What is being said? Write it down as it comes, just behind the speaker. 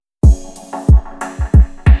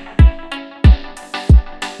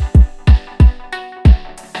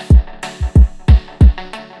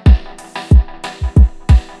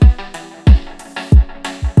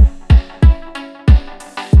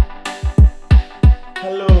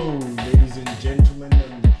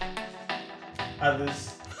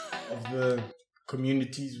brothers of the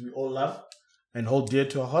communities we all love and hold dear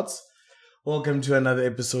to our hearts. Welcome to another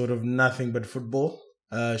episode of Nothing But Football,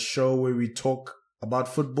 a show where we talk about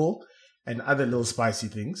football and other little spicy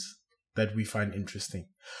things that we find interesting.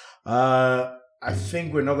 I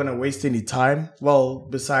think we're not going to waste any time. Well,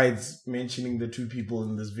 besides mentioning the two people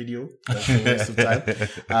in this video, that's a waste of time.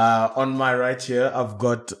 On my right here, I've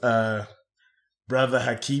got brother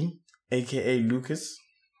Hakeem, aka Lucas.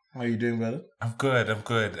 How are you doing, brother? I'm good.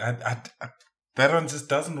 That one just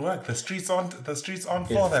doesn't work. The streets aren't for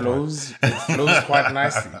that one. It flows quite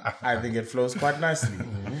nicely. I think it flows quite nicely.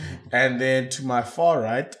 Mm-hmm. And then to my far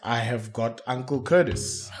right, I have got Uncle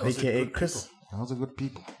Curtis, aka Chris. Those are good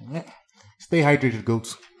people. Yeah. Stay hydrated,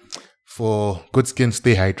 goats. For good skin,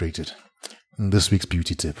 stay hydrated. And this week's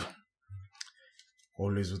beauty tip.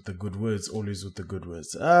 Always with the good words.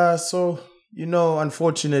 So,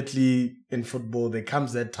 unfortunately, in football, there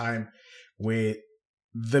comes that time where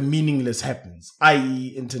the meaningless happens,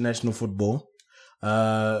 i.e. international football.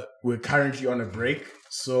 We're currently on a break,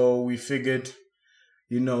 so we figured,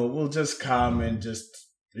 we'll just come and just,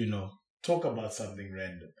 talk about something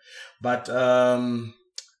random. But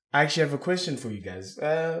I actually have a question for you guys.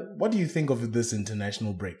 What do you think of this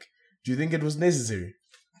international break? Do you think it was necessary?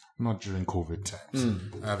 Not during COVID times.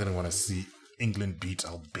 I didn't want to see England beat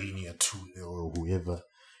Albania 2-0 or whoever.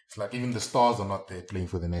 It's like even the stars are not there playing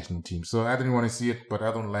for the national team. So I didn't want to see it, but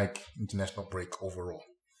I don't like international break overall.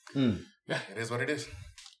 Yeah, it is what it is.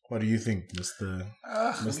 What do you think, Mr.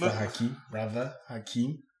 Hakeem, brother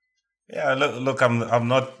Hakeem? Yeah, look, I'm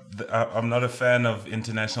not a fan of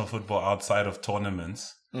international football outside of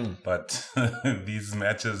tournaments. But these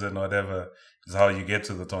matches and whatever is how you get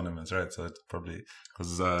to the tournaments, right? So it's probably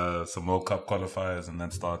because some World Cup qualifiers and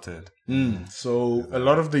then started. So a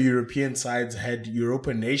lot of the European sides had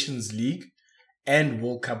Europa Nations League and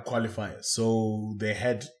World Cup qualifiers. So they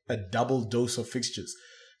had a double dose of fixtures.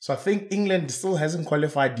 So I think England still hasn't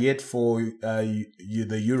qualified yet for the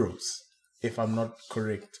Euros, if I'm not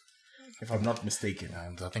correct. If I'm not mistaken.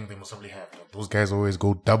 And I think they most probably have. Those guys always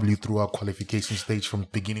go W through our qualification stage from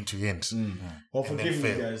beginning to end. Well, forgive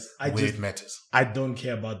me, guys. It matters. I don't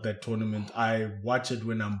care about that tournament. I watch it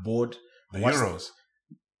when I'm bored. Euros?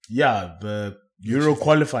 Yeah, the Euro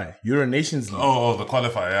qualifier. Euro Nations League. Oh, the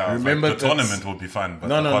qualifier, yeah. Remember the tournament will be fun, but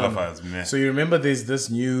the qualifier is meh. So you remember there's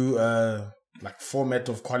this new format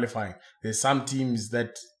of qualifying. There's some teams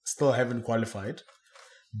that still haven't qualified.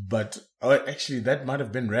 But actually, that might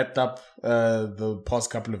have been wrapped up the past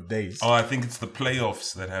couple of days. Oh, I think it's the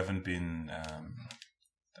playoffs that haven't been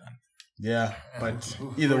done. Yeah, but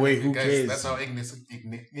either way, who cares? That's how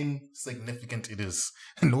insignificant it is.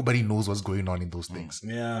 Nobody knows what's going on in those things.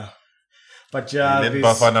 Yeah. But yeah, let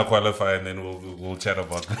Bafana qualify and then we'll chat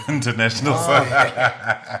about the international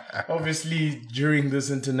side. Obviously, during this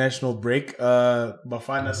international break,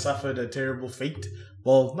 Bafana suffered a terrible fate.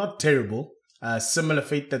 Well, not terrible. Similar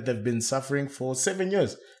fate that they've been suffering for 7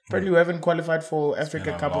 years. Apparently, we haven't qualified for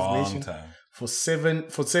Africa Cup of Nations for 7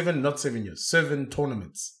 years, 7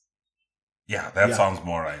 tournaments. Yeah, that sounds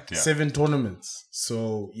more right. Yeah. 7 tournaments.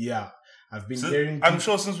 So yeah, I've been hearing. I'm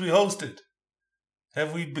sure since we hosted,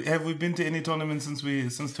 have we been to any tournament since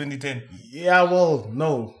 2010? Yeah, well,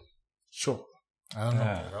 no, sure. I don't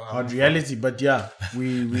know. Hard reality, but yeah,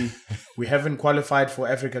 we haven't qualified for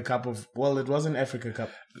Africa Cup of. Well, it wasn't Africa Cup.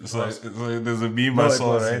 So there's a meme I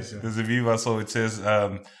saw, right? Yeah. There's a meme I saw. It says,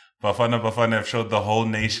 "Bafana have showed the whole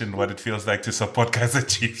nation what it feels like to support Kaizer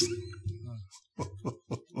Chiefs."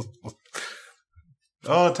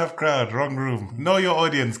 Oh, tough crowd, wrong room. Know your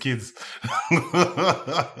audience, kids.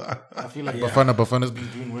 I feel like Bafana's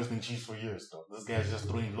been doing worse than Chiefs for years, though. This guy's just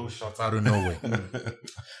throwing low shots out of nowhere.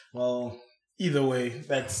 Well. Either way,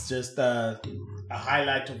 that's just a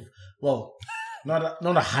highlight of, well, not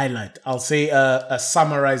a highlight. I'll say a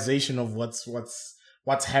summarization of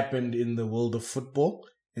what's happened in the world of football,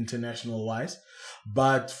 international wise.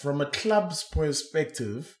 But from a club's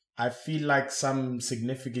perspective, I feel like some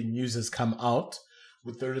significant news has come out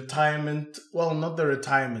with the retirement. Well, not the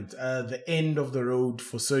retirement, the end of the road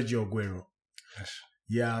for Sergio Aguero. Yes.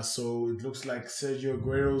 Yeah, so it looks like Sergio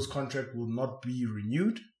Aguero's contract will not be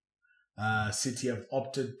renewed. City have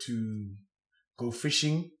opted to go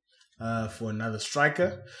fishing for another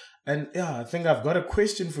striker. And yeah, I think I've got a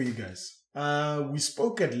question for you guys. We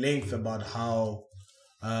spoke at length about how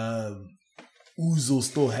Ozil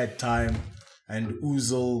still had time and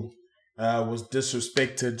Ozil was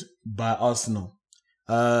disrespected by Arsenal.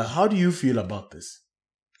 How do you feel about this?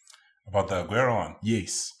 About the Aguero one?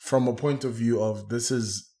 Yes, from a point of view of this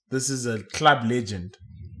is a club legend.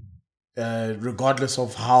 Regardless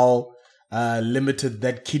of how limited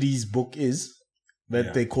that kiddie's book is,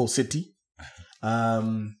 that they call City.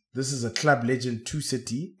 This is a club legend to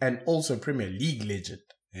City and also Premier League legend.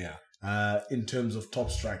 Yeah. In terms of top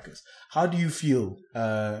strikers. How do you feel,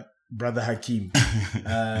 Brother Hakeem,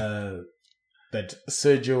 that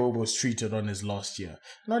Sergio was treated on his last year?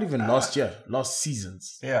 Not even last year, last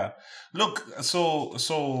season's. Yeah. Look,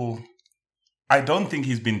 so I don't think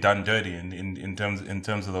he's been done dirty in terms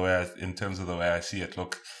of the way I see it.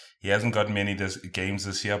 Look, he hasn't got many games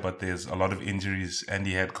this year, but there's a lot of injuries, and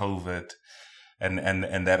he had COVID, and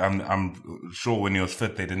that I'm sure when he was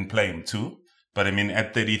fit they didn't play him too. But I mean,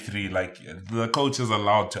 at 33, like, the coach is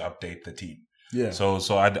allowed to update the team. Yeah. So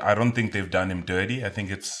I don't think they've done him dirty. I think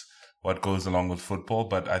it's what goes along with football,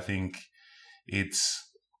 but I think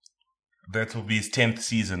that will be his 10th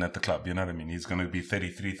season at the club. You know what I mean? He's going to be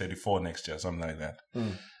 33, 34 next year, something like that.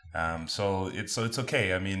 So it's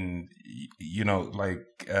okay. I mean, you know, like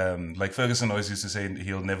Ferguson always used to say,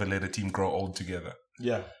 he'll never let a team grow old together.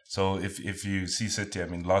 Yeah. So if you see City, I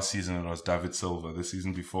mean, last season it was David Silva. The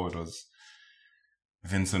season before it was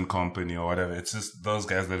Vincent Kompany or whatever. It's just those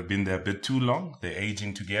guys that have been there a bit too long. They're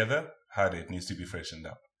aging together. It needs to be freshened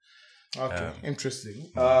up. Okay,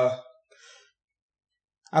 interesting.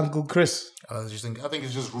 Uncle Chris. I think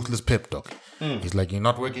it's just ruthless Pep, Doc. He's like, you're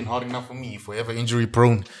not working hard enough for me. Forever injury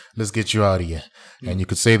prone. Let's get you out of here. And you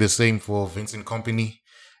could say the same for Vincent Kompany,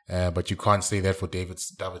 but you can't say that for David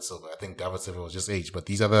Silva. I think David Silva was just age. But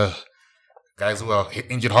these are the guys who are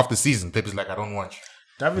injured half the season. Pep is like, I don't want you.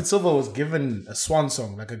 David Silva was given a swan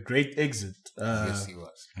song, like a great exit. Yes, he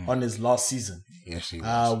was. On his last season. Yes, he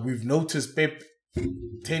was. We've noticed Pep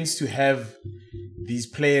tends to have these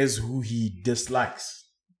players who he dislikes.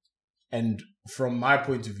 And from my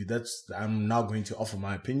point of view, I'm now going to offer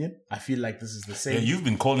my opinion. I feel like this is the same. Yeah, you've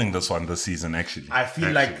been calling this one this season, actually. I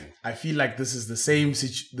feel like this is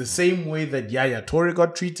the same way that Yaya Toure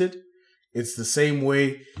got treated. It's the same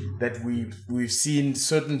way that we've seen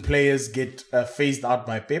certain players get phased out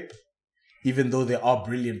by Pep, even though they are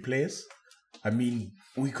brilliant players. I mean,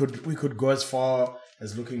 we could go as far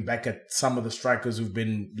as looking back at some of the strikers who've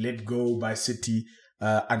been let go by City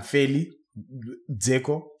unfairly.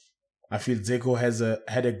 Dzeko, I feel Dzeko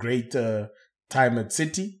had a great time at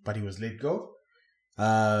City, but he was let go.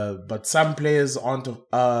 But some players aren't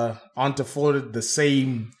afforded the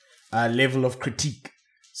same level of critique.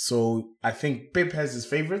 So I think Pep has his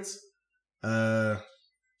favorites, and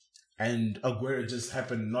Aguero just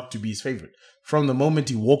happened not to be his favorite. From the moment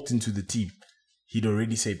he walked into the team, he'd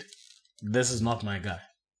already said, "This is not my guy."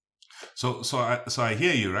 So I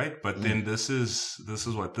hear you, right? But then this is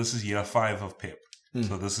what? This is year 5 of Pep.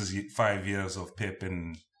 So this is 5 years of Pep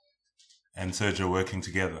and Sergio working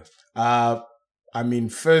together. I mean,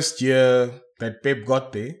 first year that Pep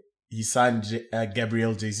got there, he signed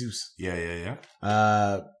Gabriel Jesus. Yeah.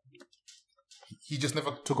 He just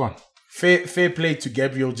never took on. Fair play to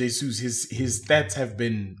Gabriel Jesus. His stats have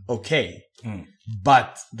been okay,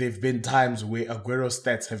 but there've been times where Aguero's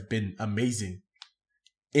stats have been amazing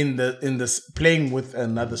in the playing with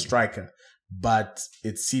another striker. But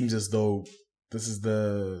it seems as though this is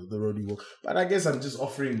the road we walk. But I guess I'm just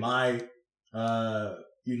offering my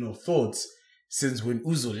thoughts. Since when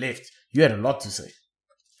Uzo left, you had a lot to say.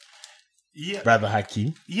 Yeah, Brother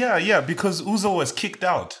Hakeem. Yeah, because Uzo was kicked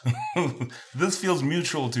out. This feels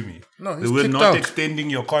mutual to me. No, they were not extending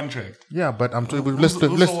your contract. Yeah, but I'm talking.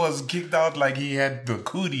 Uzo was kicked out like he had the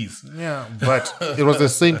cooties. Yeah, but it was the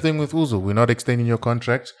same thing with Uzo. We're not extending your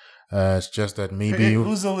contract. It's just that maybe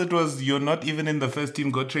Uzo, it was you're not even in the first team.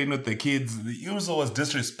 Go train with the kids. Uzo was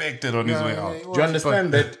disrespected on his way out. Do you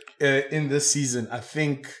understand that in this season, I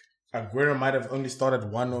think Aguero might have only started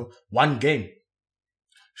one game.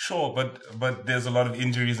 Sure, but there's a lot of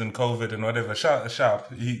injuries and COVID and whatever.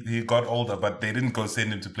 Sharp, he got older, but they didn't go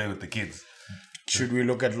send him to play with the kids. Should we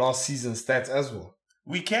look at last season's stats as well?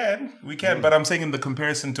 We can, but I'm saying in the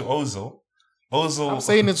comparison to Ozil, I'm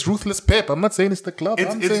saying it's ruthless Pep. I'm not saying it's the club.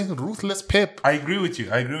 I'm saying ruthless Pep. I agree with you.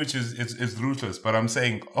 It's ruthless, but I'm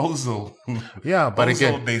saying Ozil. Yeah, but Ozil,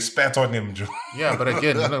 again, they spat on him, Joe. Yeah, but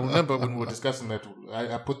again, remember when we were discussing that,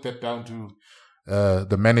 I put that down to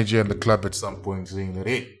the manager and the club at some point saying that,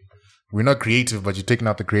 hey, we're not creative, but you're taking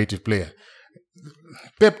out the creative player.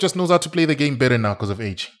 Pep just knows how to play the game better now because of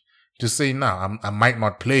age. Just say, I might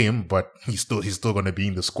not play him, but he's still going to be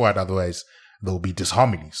in the squad. Otherwise, there'll be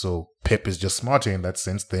disharmony. So Pep is just smarter in that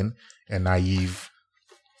sense than a naive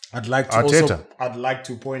I'd like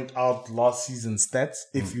to point out last season's stats.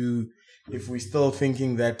 If we're still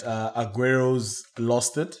thinking that Aguero's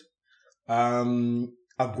lost it,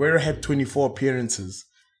 Aguero had 24 appearances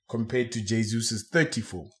compared to Jesus'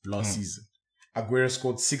 34 last season. Aguero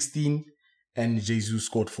scored 16 and Jesus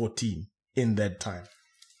scored 14. in that time.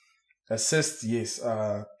 Assists, yes.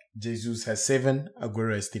 Jesus has 7.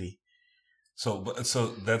 Aguero has 3. So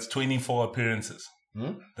that's 24 appearances.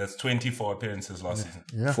 That's 24 appearances last season.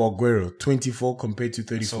 Yeah. For Aguero, 24 compared to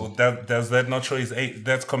 34. So does that not show his age?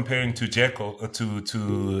 That's comparing to Dzeko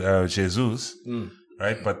to Jesus,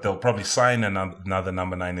 right? But they'll probably sign another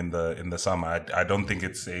number 9 in the summer. I don't think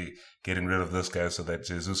it's getting rid of this guy so that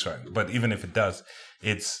Jesus right. But even if it does,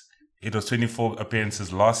 it was 24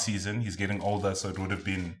 appearances last season. He's getting older, so it would have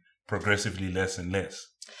been progressively less and less.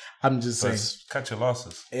 I'm just saying. Cut your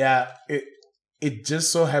losses. Yeah, it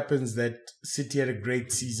just so happens that City had a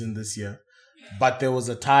great season this year, but there was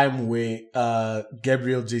a time where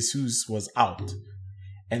Gabriel Jesus was out,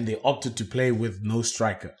 and they opted to play with no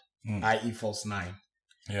striker, i.e. false 9.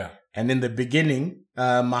 Yeah. And in the beginning,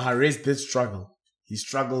 Mahrez did struggle. He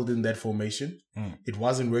struggled in that formation. It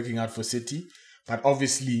wasn't working out for City, but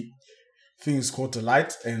obviously things caught a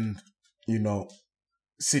light, and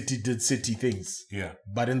City did City things. Yeah.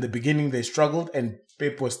 But in the beginning, they struggled, and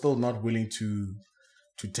Pep was still not willing to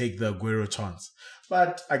take the Aguero chance.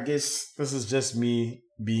 But I guess this is just me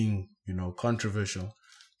being, controversial.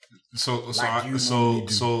 So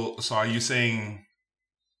are you saying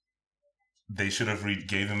they should have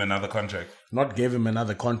gave him another contract? Not gave him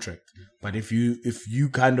another contract, but if you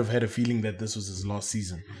kind of had a feeling that this was his last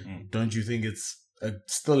season, don't you think it's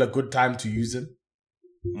still a good time to use him?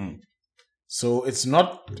 So it's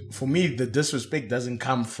not, for me, the disrespect doesn't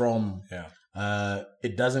come from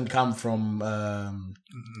it doesn't come from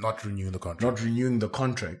not renewing the contract. Not renewing the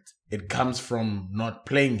contract. It comes from not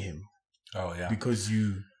playing him. Oh yeah. Because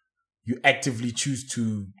you actively choose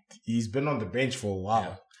to. He's been on the bench for a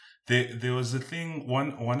while. Yeah. There was a thing,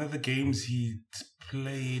 one of the games he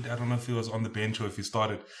played, I don't know if he was on the bench or if he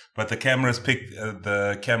started, but the cameras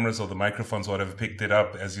or the microphones or whatever picked it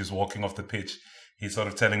up as he was walking off the pitch. He's sort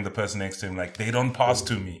of telling the person next to him, like, they don't pass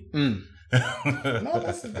to me. No,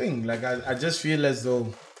 that's the thing. Like, I just feel as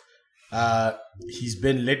though he's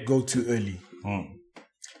been let go too early.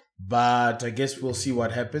 But I guess we'll see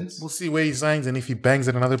what happens. We'll see where he signs and if he bangs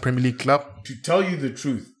at another Premier League club. To tell you the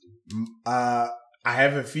truth, I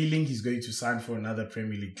have a feeling he's going to sign for another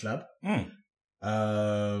Premier League club. I'd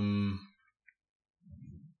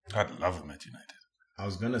love him at United. I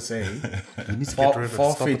was going to say,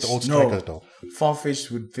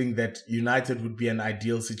 Farfetch would think that United would be an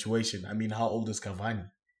ideal situation. I mean, how old is Cavani?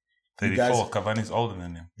 34. Cavani's older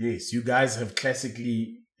than him. Yes, you guys have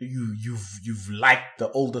classically, you've liked the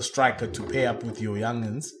older striker to pair up with your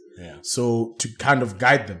youngins. Yeah. So to kind of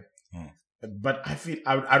guide them. But I feel,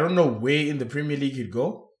 I don't know where in the Premier League he'd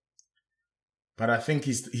go. But I think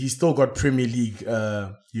he's still got Premier League,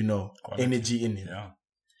 energy in him. Yeah.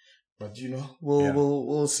 But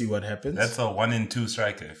we'll see what happens. That's a 1 in 2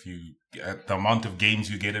 striker. If the amount of games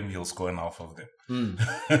you get him, he'll score in half of them.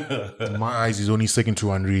 In my eyes, he's only second to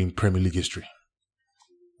Henry in Premier League history.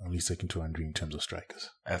 Only second to Henry in terms of strikers.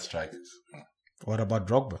 As strikers. What about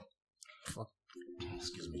Drogba?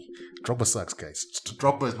 Excuse me. Drogba sucks, guys.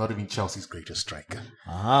 Drogba is not even Chelsea's greatest striker.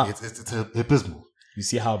 It's abysmal. You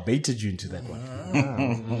see how I baited you into that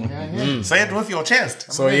one. Say it with your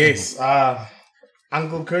chest. So yes,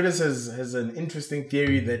 Uncle Curtis has an interesting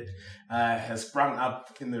theory that has sprung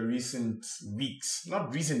up in the recent weeks.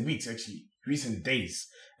 Not recent weeks, actually. Recent days.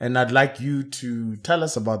 And I'd like you to tell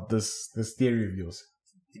us about this theory of yours.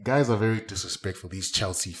 You guys are very disrespectful, these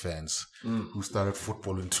Chelsea fans who started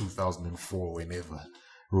football in 2004 whenever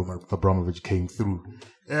Roman Abramovich came through.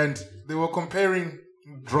 And they were comparing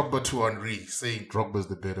Drogba to Henry, saying Drogba's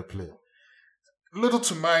the better player. Little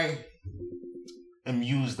to my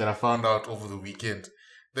amused that I found out over the weekend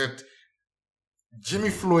that Jimmy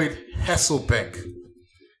Floyd Hasselbank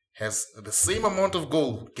has the same amount of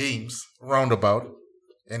games roundabout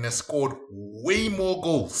and has scored way more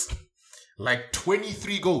goals, like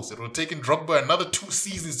 23 goals. It will have taken Drogba another 2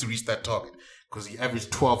 seasons to reach that target because he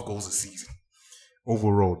averaged 12 goals a season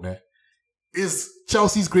overall. Nah. Is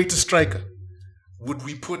Chelsea's greatest striker. Would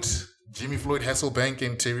we put Jimmy Floyd Hasselbank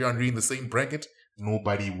and Thierry Henry in the same bracket?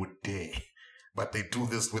 Nobody would dare. But they do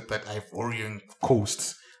this with that Ivorian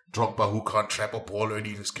Coast Drogba who can't trap a ball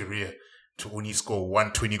early in his career to only score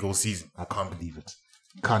 1 20-goal season. I can't believe it.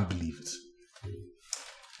 Can't believe it.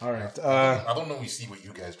 All right. I don't know we see what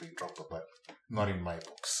you guys rate Drogba, but not in my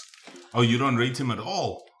books. Oh, you don't rate him at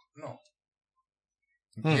all? No.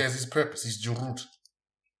 He has his purpose. He's Giroud.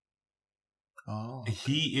 Oh.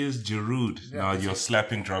 He is Giroud. Yeah, now you're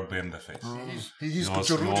slapping Drogba in the face. He's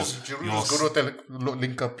Giroud is good with the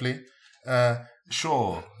link-up play.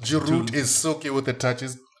 Sure. Giroud is silky with the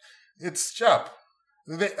touches. It's sharp.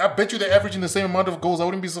 I bet you they're averaging the same amount of goals. I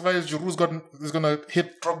wouldn't be surprised if Giroud is going to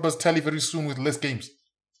hit Drogba's tally very soon with less games.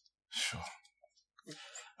 Sure.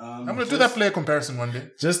 I'm going to do that player comparison one day.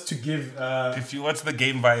 Just to give... if you watch the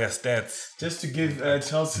game via stats. Just to give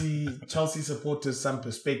Chelsea supporters some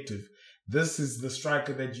perspective, this is the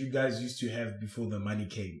striker that you guys used to have before the money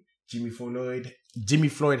came. Jimmy Floyd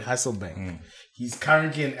Hasselbank. He's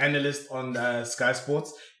currently an analyst on Sky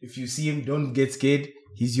Sports. If you see him, don't get scared.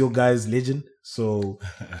 He's your guy's legend. So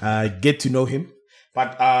get to know him.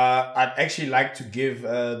 But I'd actually like to give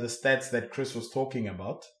the stats that Chris was talking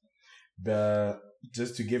about.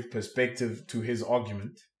 Just to give perspective to his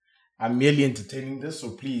argument. I'm merely entertaining this,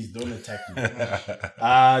 so please don't attack me.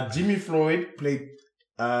 Jimmy Floyd played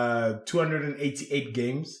 288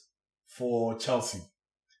 games for Chelsea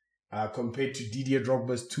compared to Didier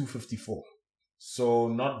Drogba's 254. So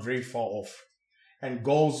not very far off. And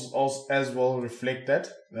goals also as well reflect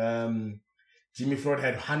that. Jimmy Floyd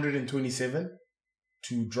had 127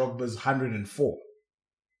 to Drogba's 104.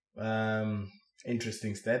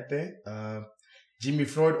 Interesting stat there. Jimmy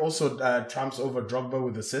Floyd also trumps over Drogba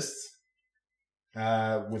with assists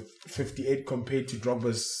with 58 compared to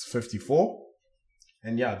Drogba's 54.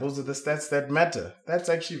 And yeah, those are the stats that matter. That's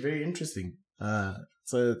actually very interesting.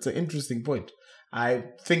 It's an interesting point. I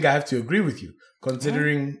think I have to agree with you,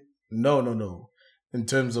 considering no. In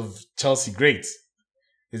terms of Chelsea greats,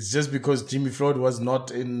 it's just because Jimmy Floyd was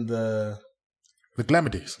not in the glamour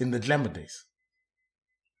days. In the glamour days.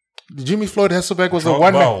 Jimmy Floyd Hasselbank was Drogba the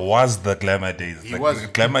one man. Was the glamour days. The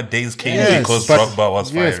glamour days came because but, Drogba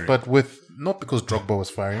was firing. Yes, but not because Drogba was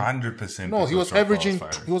firing. 100%. No, he was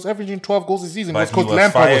averaging 12 goals a season. But it was because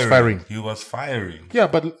Lampard was firing. He was firing. Yeah,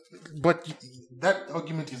 but that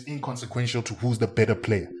argument is inconsequential to who's the better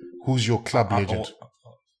player. Who's your club legend?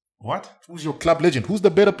 What? Who's your club legend? Who's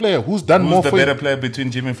the better player? Who's done more for you? Who's the better player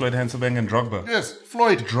between Jimmy Floyd Hasselbank and Drogba? Yes,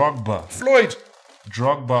 Floyd.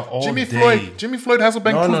 Drogba all Jimmy day. Jimmy Floyd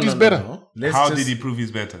Hasselbank proved he's better. How did he prove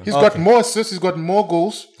he's better? He's got more assists. He's got more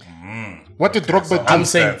goals. What did Drogba do? I'm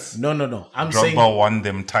saying Drogba won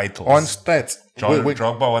them titles. On stats.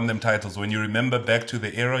 Drogba won them titles. When you remember back to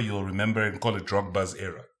the era, you'll remember and call it Drogba's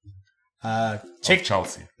era. Check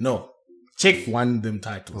Chelsea. No. Czech won them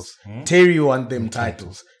titles. Terry won them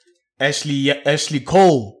titles. Ashley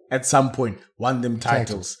Cole at some point won them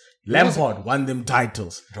titles. Lampard won them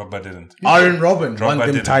titles. Drogba didn't. Aaron Robben won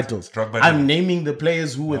them didn't. titles. I'm naming the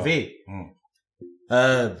players who were there.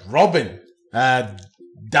 Robben,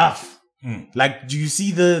 Duff. Like, do you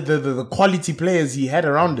see the quality players he had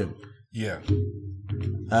around him? Yeah.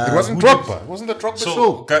 It wasn't Drogba. It wasn't the Drogba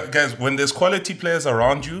show. Guys, when there's quality players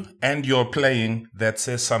around you and you're playing, that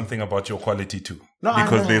says something about your quality too. No,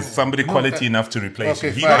 because there's somebody quality enough to replace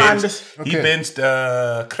you. He benched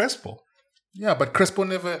Crespo. Yeah, but Crespo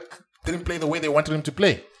never didn't play the way they wanted him to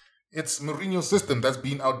play. It's Mourinho's system that's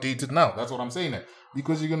being outdated now. That's what I'm saying.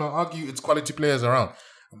 Because you're going to argue it's quality players around.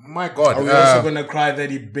 My God. Are we also going to cry that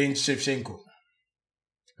he benched Shevchenko?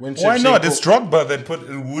 Why not? It's Drogba that put...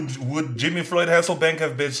 Would Jimmy Floyd Hasselbank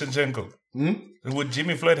have benched Shevchenko? Would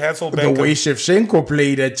Jimmy Floyd Hasselbank... The way Shevchenko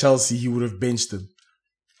played at Chelsea, he would have benched him.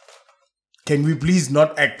 Can we please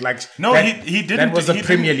not act like he didn't? That was a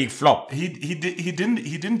Premier League flop. He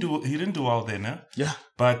didn't do well then. Huh? Yeah.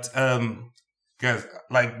 But guys,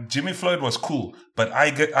 like Jimmy Floyd was cool, but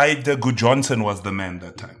Ida Gudjohnsen was the man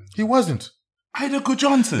that time. He wasn't. Ida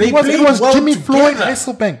Gudjohnsen. It was Jimmy Floyd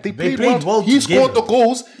Hasselbank. They played well. He scored the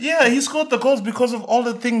goals. Yeah, he scored the goals because of all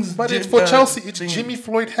the things. But it's for Chelsea. It's Jimmy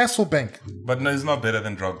Floyd Hasselbank. But no, he's not better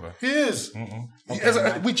than Drogba. He is.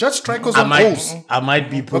 We judge strikers on goals. I might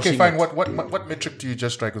be pushing. Okay, fine. What metric do you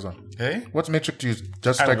judge strikers on? Hey? What metric do you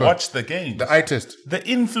judge strikers on? I watch the game. The eye test. The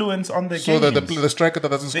influence on the game. So the striker that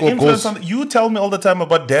doesn't score goals. You tell me all the time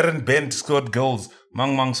about Darren Bent scored goals.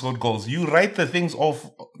 Mang scored goals. You write the things off.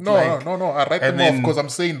 No. I write them off because I'm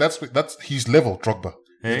saying that's his level, Drogba.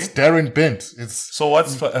 Hey? It's Darren Bent. So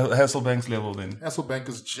what's Hasselbank's level then? Hasselbank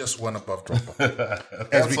is just one above Drogba.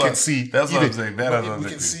 As we can see. That's what I'm saying. We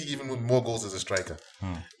can see even with more goals as a striker.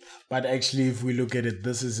 But actually, if we look at it,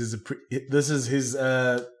 this is his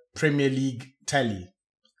Premier League tally.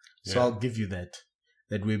 So I'll give you that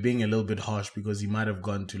we're being a little bit harsh because he might have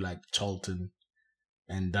gone to like Charlton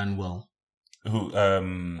and done well. Who?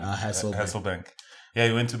 Hasselbank. Yeah,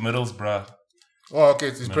 he went to Middlesbrough. Oh,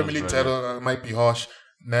 okay. So his Premier League title might be harsh.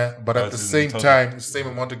 But at the same time, the same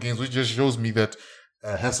amount of games, which just shows me that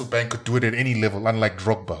Hasselbank could do it at any level, unlike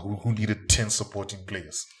Drogba, who needed 10 supporting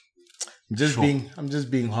players. I'm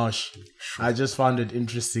just being harsh. Sure. I just found it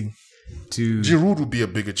interesting to... Giroud would be a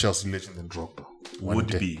bigger Chelsea legend than Drogba.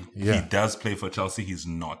 Would be. Yeah. He does play for Chelsea. He's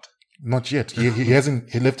not. Not yet. He hasn't.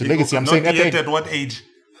 He left a legacy. I'm Not saying yet at what age?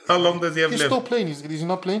 How long does he have he's left? still playing. Is he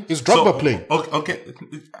not playing? Is Drogba playing? Okay,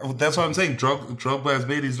 that's what I'm saying. Drogba has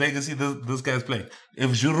made his legacy. This guy's playing. If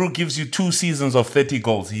Giroud gives you 2 seasons of 30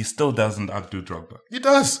 goals, he still doesn't outdo Drogba. He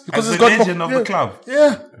does because As he's the got legend of the club.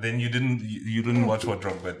 Yeah. Then you didn't watch what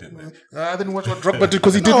Drogba did. Then. I didn't watch what Drogba did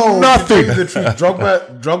because he did No, nothing. to tell you the truth,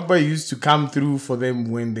 Drogba used to come through for them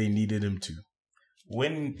when they needed him to.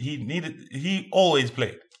 When he always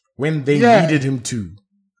played. When they needed him to,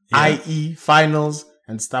 i.e., finals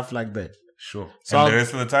and stuff like that. Sure. So and the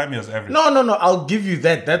rest of the time he was average. No. I'll give you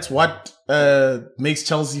that. That's what makes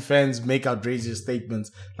Chelsea fans make outrageous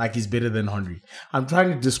statements like he's better than Henry. I'm trying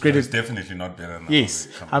to discredit. He's definitely not better than Yes,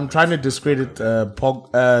 Henry. I'm trying to discredit Drogba,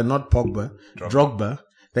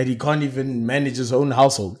 that he can't even manage his own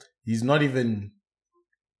household. He's not even,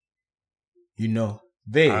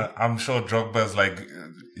 there. I'm sure Drogba's like,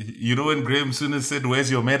 when Graham Souness said, "Where's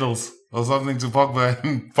your medals?" or something to Pogba,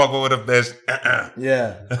 and Pogba would have dashed.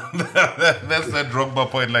 Yeah. That's that Drogba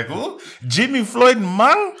point. Like, who? Jimmy Floyd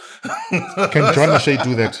Mang? Can John O'Shea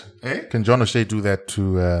do that? Eh? Can John O'Shea do that to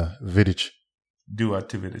Vidic? Do what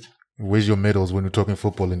to Vidic? Where's your medals when we're talking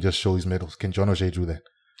football and just show his medals? Can John O'Shea do that?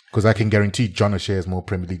 Because I can guarantee John O'Shea has more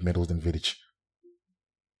Premier League medals than Vidic.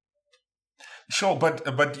 Sure,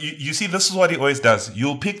 but you see, this is what he always does.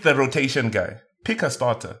 You'll pick the rotation guy. Pick a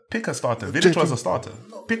starter. Vidic was a starter.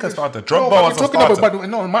 Pick a starter. Drogba was a starter.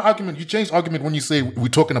 My argument, you changed argument when you say we're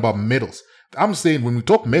talking about medals. I'm saying when we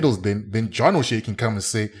talk medals, then John O'Shea can come and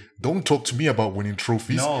say, don't talk to me about winning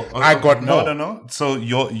trophies. No, I got more. No. So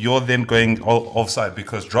you're then going offside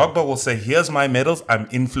because Drogba will say, here's my medals. I'm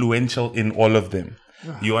influential in all of them.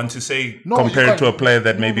 You want to say compared to a player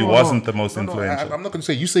that maybe wasn't the most influential. I'm not going to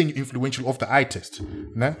say you're saying influential off the eye test.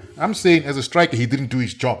 Nah? I'm saying as a striker, he didn't do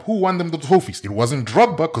his job. Who won them the trophies? It wasn't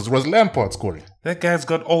Drogba because it was Lampard scoring. That guy's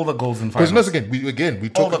got all the goals in finals. Because we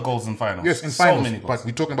talk all the goals in finals. Yes, in finals. So many goals. But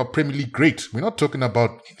we're talking about Premier League great. We're not talking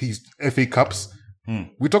about his FA Cups.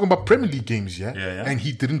 We're talking about Premier League games, yeah? And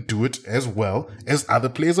he didn't do it as well as other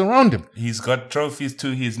players around him. He's got trophies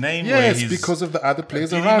to his name. Yes, because of the other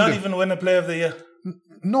players around him. Did he not even win a Player of the Year?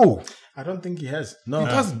 No. I don't think he has. No. He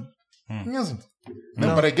doesn't. He hasn't.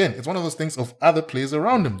 No, but again, it's one of those things of other players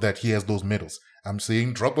around him that he has those medals. I'm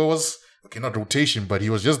saying Drogba was, not rotation, but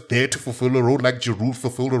he was just there to fulfill a role like Giroud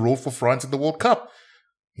fulfilled a role for France in the World Cup.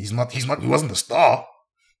 He wasn't the star.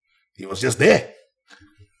 He was just there.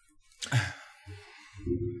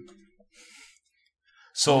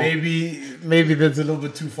 So maybe that's a little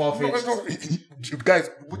bit too far-fetched. No. Guys,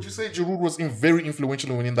 would you say Giroud was very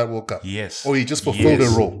influential in winning that World Cup? Yes. Or he just fulfilled a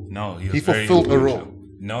role? No, he fulfilled a role.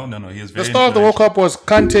 No. He was very The star of the World Cup was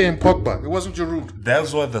Kante and Pogba. It wasn't Giroud.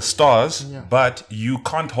 Those were the stars, but you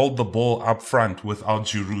can't hold the ball up front without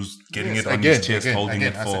Giroud getting it on his chest, holding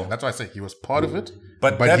it for. That's why I say he was part of it.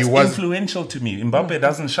 But that's influential to me. Mbappe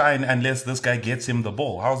doesn't shine unless this guy gets him the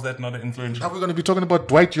ball. How's that not influential? Now we're going to be talking about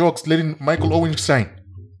Dwight Yorks letting Michael Owen shine.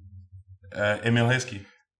 Emil Heskey.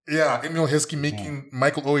 Yeah, Emil Heskey making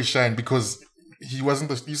Michael Owen shine because he wasn't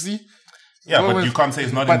the. You see? Yeah, but you can't say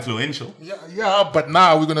he's not influential. Yeah, but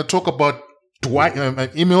now we're going to talk about Dwight,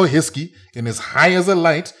 Emil Heskey in as high as a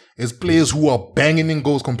light as players who are banging in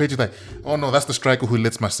goals compared to that. Oh no, that's the striker who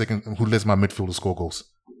lets my midfielder score goals.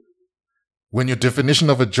 When your definition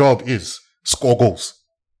of a job is score goals.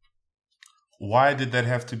 Why did that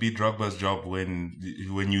have to be Drogba's job when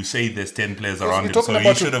you say there's 10 players around him? So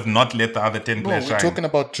he should have not let the other 10 players shine. We're talking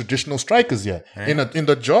about traditional strikers here. In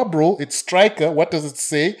the job role, it's striker. What does it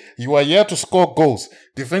say? You are here to score goals.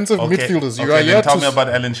 Defensive midfielders. You are here to... Tell me about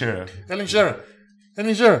Alan Shearer. Alan Shearer. Wait,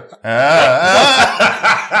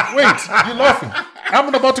 you're laughing.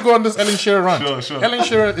 I'm about to go on this Alan Shearer rant. Sure. Alan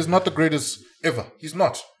Shearer is not the greatest ever. He's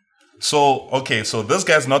not. So this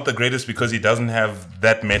guy's not the greatest because he doesn't have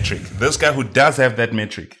that metric. This guy who does have that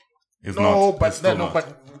metric is not. But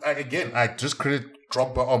again, I just credit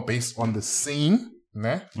Drogba based on the same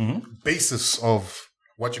basis of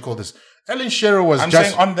what you call this. Alan Shearer was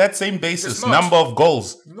saying on that same basis, number of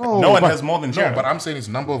goals. No one has more than Shearer. No, but I'm saying it's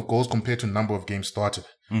number of goals compared to number of games started.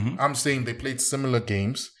 I'm saying they played similar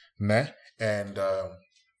games, and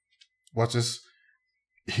what's this?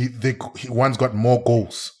 One's got more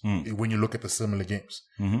goals when you look at the similar games.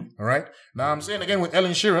 All right. Now I'm saying again with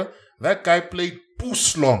Alan Shearer, that guy played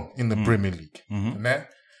boost long in the Premier League.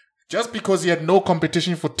 Just because he had no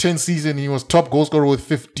competition for 10 seasons, he was top goal scorer with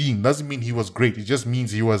 15 doesn't mean he was great. It just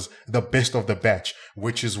means he was the best of the batch,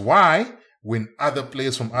 which is why when other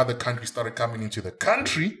players from other countries started coming into the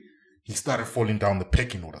country, he started falling down the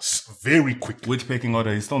pecking order very quickly. Which pecking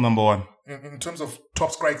order? He's still number one. In terms of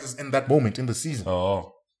top strikers in that moment in the season.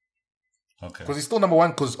 Oh. Okay. Because he's still number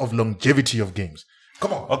one because of longevity of games.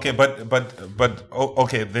 Come on. Okay,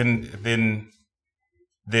 okay, then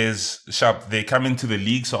there's Sharp. They come into the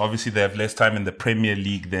league, so obviously they have less time in the Premier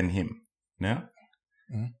League than him. Yeah.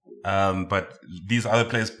 But these other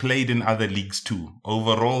players played in other leagues too.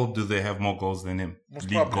 Overall, do they have more goals than him?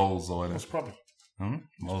 League goals or whatever? Most probably.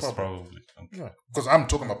 Most probably. Okay. Because I'm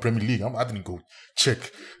talking about Premier League. I didn't go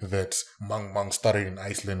check that Mang started in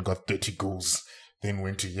Iceland, got 30 goals, then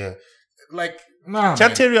went to here. Like, nah.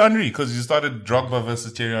 Chat Thierry Henry, because you started Drogba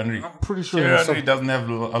versus Thierry Henry. I'm pretty sure. Thierry Henry doesn't have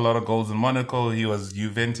a lot of goals in Monaco. He was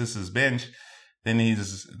Juventus's bench. Then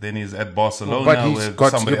he's at Barcelona where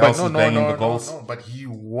somebody else is banging the goals. No, but he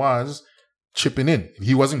was chipping in.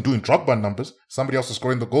 He wasn't doing Drogba numbers. Somebody else was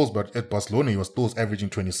scoring the goals, but at Barcelona, he was still averaging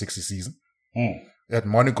 26 a season. At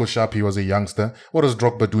Monaco Sharp, he was a youngster. What was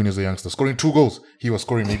Drogba doing as a youngster? Scoring 2 goals. He was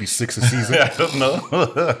scoring maybe 6 a season. I don't know.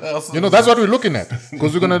 That's what we're looking at.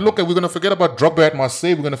 Because we're gonna forget about Drogba at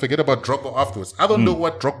Marseille. We're gonna forget about Drogba afterwards. I don't know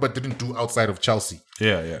what Drogba didn't do outside of Chelsea.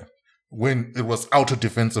 Yeah. When it was out of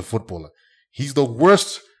defensive footballer. He's the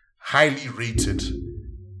worst highly rated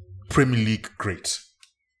Premier League great.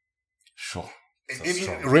 Sure.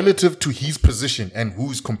 Relative to his position and who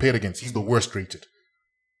he's compared against, he's the worst rated.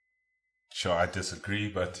 Sure, I disagree,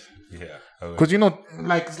 but yeah. Because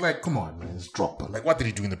it's like, come on, man, it's Drogba. Like, what did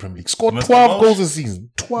he do in the Premier League? Scored Mr. 12 Mosh? goals a season.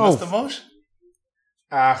 12. Mr. Mosh?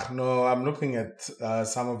 No, I'm looking at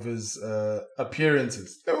some of his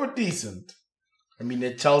appearances. They were decent. I mean,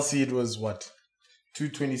 at Chelsea, it was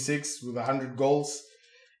 226 with 100 goals.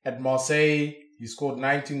 At Marseille, he scored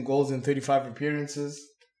 19 goals in 35 appearances.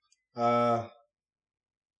 I'm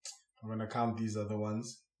going to count these other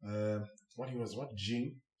ones.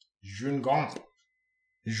 Guingamp.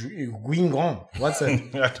 What's that?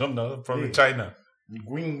 I don't know. Probably China.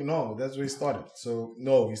 No, that's where he started. So,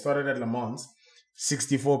 no, he started at Le Mans.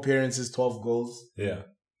 64 appearances, 12 goals. Yeah.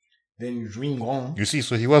 Then Guingamp. You see,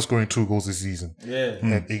 so he was scoring 2 goals a season. Yeah.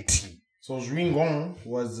 At 18. So Guingamp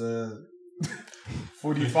was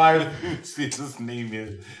 45. See this name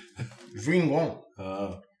here. Guingamp.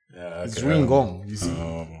 Yeah. It's Guingamp, you see.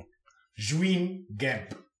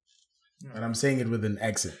 Guingamp. And I'm saying it with an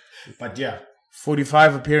accent. But yeah,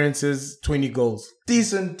 45 appearances, 20 goals.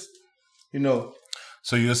 Decent,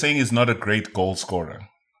 So you're saying he's not a great goal scorer,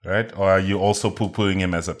 right? Or are you also poo-pooing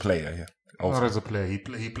him as a player here? Not as a player. He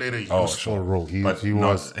played a useful role. He's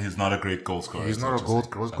not a great goal scorer. He's not a goal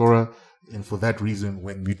scorer. And for that reason,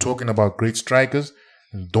 when we're talking about great strikers,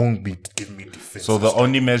 don't be giving me defense. So the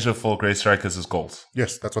only measure for great strikers is goals?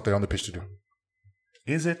 Yes, that's what they're on the pitch to do.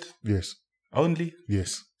 Is it? Yes. Only?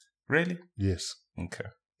 Yes. Really? Yes. Okay.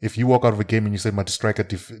 If you walk out of a game and you say my striker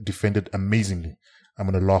defended amazingly, I'm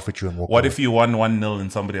going to laugh at you and walk What away. if you won 1-0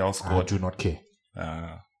 and somebody else scored? I do not care.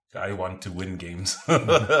 I want to win games.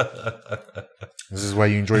 This is why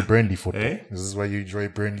you enjoy Burnley football. Eh? This is why you enjoy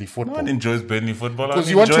Burnley football. No one enjoys Burnley football. Because I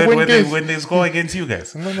you want to enjoy win it games. when they score against you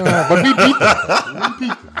guys. No. But we beat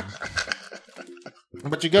them.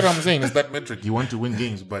 But you get what I'm saying? It's that metric. You want to win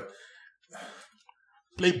games, but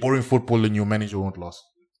play boring football and your manager won't last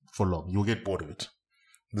for long. You'll get bored of it.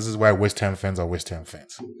 This is why West Ham fans are West Ham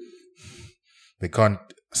fans. They can't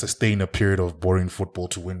sustain a period of boring football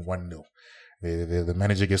to win 1-0. The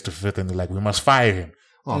manager gets to fifth and they're like, we must fire him.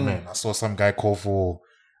 Oh man, I saw some guy call for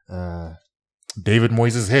David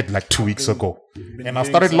Moyes' head like 2 weeks ago. And I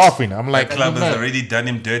started laughing. I'm like, The club has already done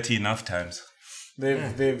him dirty enough times.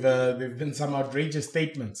 They've been some outrageous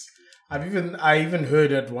statements. I even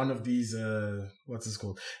heard at one of these what's this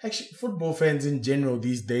called? Actually, football fans in general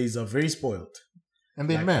these days are very spoiled. And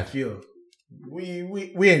they're I mad. feel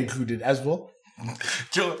we're included as well.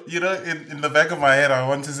 Joe, in the back of my head, I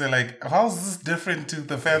want to say, like, how's this different to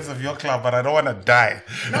the fans of your club? But I don't want to die.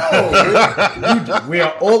 No,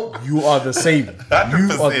 you are the same. 100%.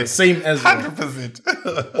 You are the same as well.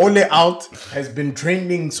 100%. Ole Out has been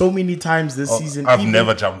trending so many times this season. I've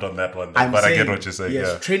never jumped on that one, but I get what you're saying. He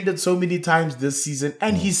has Yeah. trended so many times this season,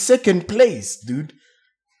 and he's second place, dude.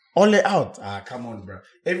 Ole Out. Come on, bro.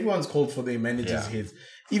 Everyone's called for their managers' heads.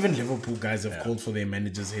 Even Liverpool guys have called for their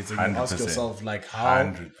managers' heads. And you ask 100%. yourself, like,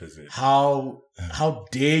 100%. how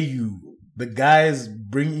dare you? The guys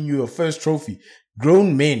bringing you a first trophy.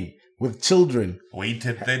 Grown men with children.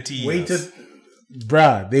 Waited 30 years.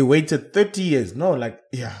 They waited 30 years. No,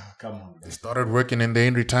 come on. They started working in their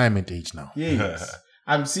in retirement age now. Yes.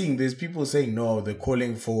 I'm seeing there's people saying, no, they're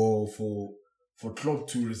calling for Klopp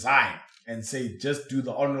to resign and say, just do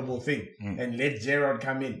the honorable thing and let Gerrard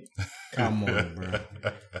come in. Come on, bro.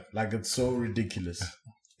 Like, it's so ridiculous.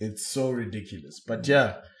 It's so ridiculous. But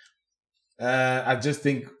yeah, I just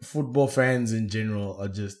think football fans in general are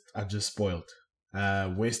just spoiled.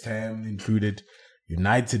 West Ham included,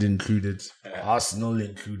 United included, Arsenal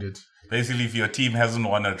included. Basically, if your team hasn't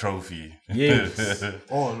won a trophy. Yes.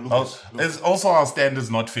 It's also our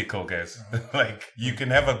standards not fickle, guys. Like, you can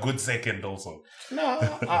have a good second also. No,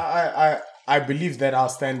 I believe that our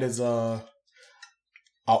standards are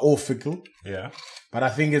all fickle. Yeah. But I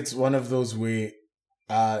think it's one of those where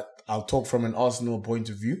I'll talk from an Arsenal point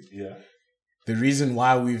of view. Yeah. The reason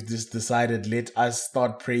why we've just decided let us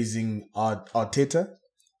start praising Arteta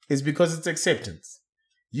is because it's acceptance.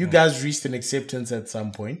 You guys reached an acceptance at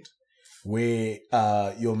some point where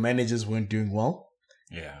your managers weren't doing well.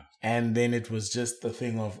 Yeah. And then it was just the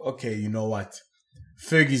thing of, okay, you know what?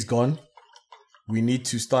 Fergie's gone. We need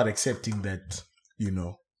to start accepting that,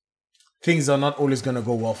 things are not always going to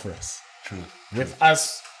go well for us. True. With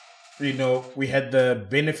us, we had the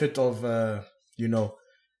benefit of,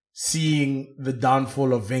 seeing the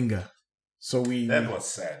downfall of Wenger. So that was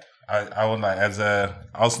sad. I won't lie. As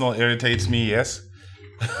Arsenal irritates me, yes.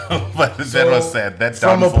 But that was sad. That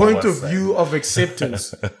from a point of sad. view of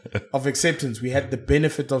acceptance, we had the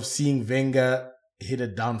benefit of seeing Wenger hit a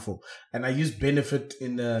downfall, and I use benefit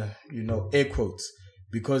in air quotes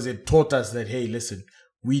because it taught us that, hey, listen,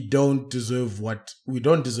 we don't deserve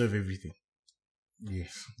everything.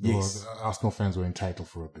 Yes. Yes. Well, Arsenal fans were entitled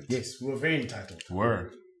for a bit. Yes, we were very entitled.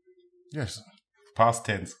 Word. Yes. Past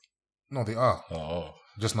tense. No, they are. Oh.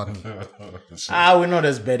 Just not me. We're not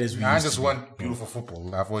as bad as we I used just to be. want beautiful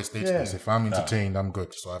football. I've always stated this. If I'm entertained, I'm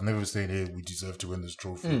good. So I've never said, hey, we deserve to win this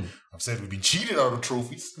trophy. I've said we've been cheated out of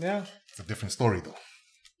trophies. Yeah. It's a different story, though.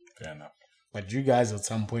 Fair enough. But you guys at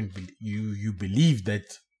some point, you believed that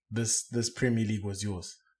this Premier League was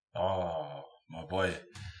yours. Oh, my boy.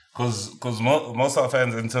 Because most of our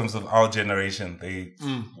fans, in terms of our generation, they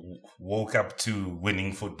woke up to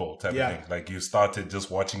winning football type of thing. Like, you started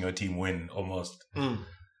just watching your team win almost.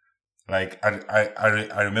 Like,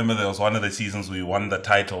 I remember there was one of the seasons we won the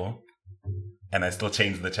title and I still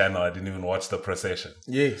changed the channel. I didn't even watch the procession.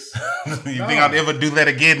 Yes. You think I'd ever do that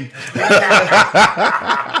again?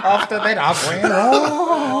 After that,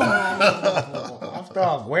 Aguero.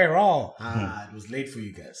 It was late for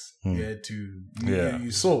you guys. You had to. You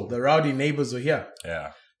saw the rowdy neighbors were here.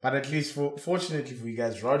 Yeah. But at least, fortunately for you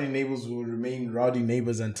guys, rowdy neighbors will remain rowdy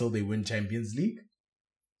neighbors until they win Champions League.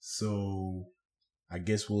 So, I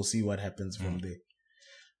guess we'll see what happens from there.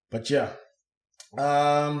 But yeah.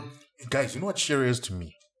 Guys, you know what Shearer is to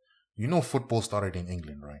me? You know football started in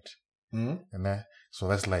England, right? And so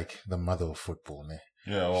that's like the mother of football, man.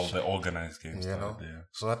 Yeah, all the organized games.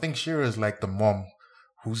 So I think Shearer is like the mom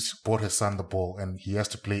who's bought her son the ball and he has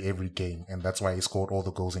to play every game, and that's why he scored all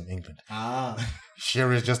the goals in England.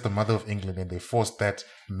 Shearer is just the mother of England, and they forced that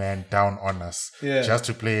man down on us just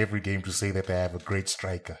to play every game to say that they have a great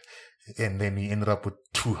striker. And then he ended up with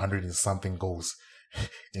 200 and something goals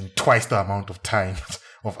in twice the amount of time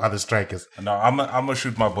of other strikers. No, I'm gonna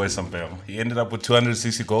shoot my boy some bail. He ended up with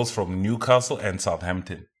 260 goals from Newcastle and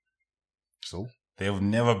Southampton. So? They've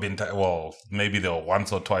never been... maybe they were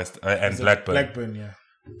once or twice. And Blackburn. Blackburn, yeah.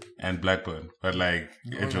 And Blackburn. But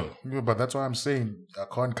but that's why I'm saying I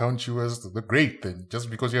can't count you as the great thing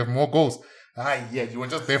just because you have more goals. You were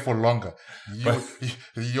just there for longer.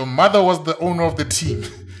 Your mother was the owner of the team.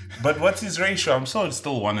 But what's his ratio? I'm sure it's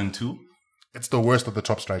still 1 and 2. It's the worst of the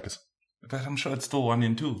top strikers. But I'm sure it's still 1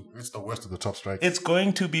 and 2. It's the worst of the top strikers. It's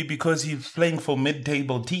going to be because he's playing for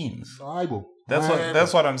mid-table teams.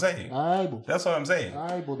 That's what I'm saying. That's what I'm saying.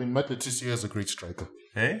 Then Matt Letizia is a great striker.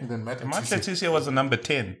 Hey? Then Matt Letizia was a number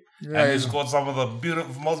 10. Yeah, and he scored some of the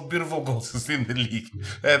most beautiful goals in the league.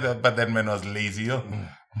 But that man was lazy. Gone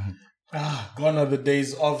are the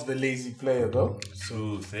days of the lazy player, though.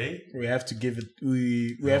 So we have to give it.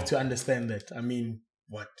 We have to understand that. I mean,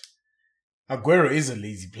 what? Aguero is a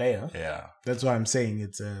lazy player. Yeah, that's why I'm saying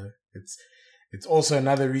it's also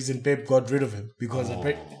another reason Pep got rid of him because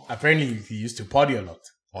apparently he used to party a lot.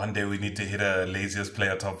 One day we need to hit a laziest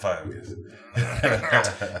player top 5.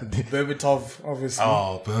 Berbatov, obviously.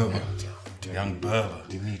 Oh, Berber. Young Berber.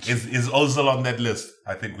 Is Ozil on that list?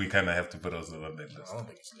 I think we kind of have to put Ozil on that list. I don't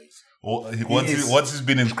think he's lazy. What's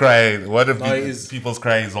been his cry? What have people's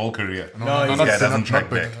cry his whole career? Not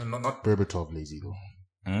Berbatov lazy though.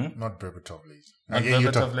 Not Berbatov lazy. Not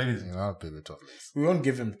Berbatov lazy. Not Berbatov lazy. We won't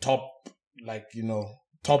give him top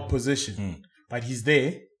position, but he's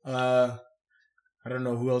there. I don't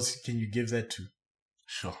know who else can you give that to.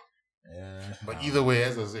 Sure. But either way,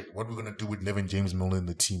 as I said, what we're gonna do with Nevin James Milner in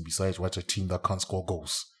the team besides watch a team that can't score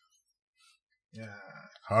goals? Yeah.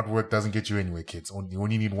 Hard work doesn't get you anywhere, kids. You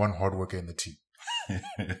only need one hard worker in the team.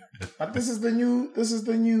 But this is the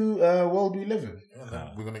new world we live in. Yeah, then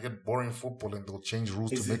we're gonna get boring football, and they'll change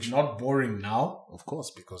rules Is to make it sure. not boring now? Of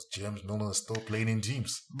course, because James Milner is still playing in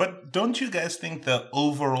teams. But don't you guys think the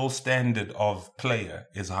overall standard of player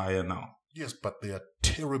is higher now? Yes, but they are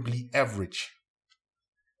terribly average.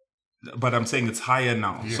 But I'm saying it's higher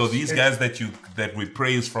now. Yes. So these guys that we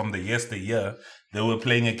praise from the yesteryear, they were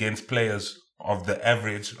playing against players of the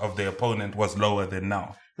average of the opponent was lower than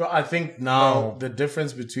now. No, I think now the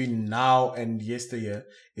difference between now and yesteryear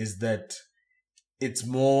is that it's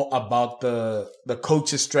more about the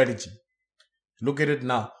coach's strategy. Look at it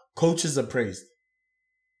now. Coaches are praised.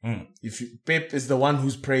 Pep is the one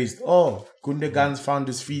who's praised. Oh, Gundogan's found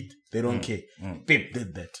his feet. They don't care. Pep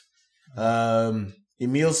did that.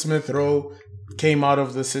 Emile Smith Rowe came out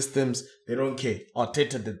of the systems. They don't care.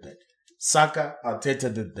 Arteta did that. Saka,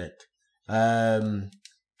 Arteta did that.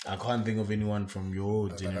 I can't think of anyone from your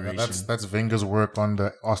generation. That's Wenger's work on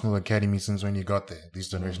the Arsenal Academy since when you got there.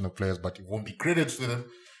 These generational players, but it won't be credits to them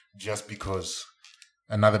just because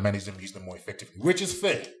another manager used them more effectively, which is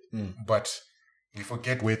fair. But we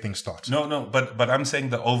forget where things start. No, but I'm saying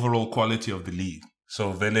the overall quality of the league.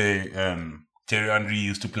 So Thierry Henry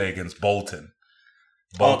used to play against Bolton.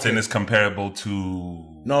 Bolton is comparable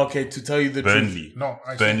to to tell you the Burnley.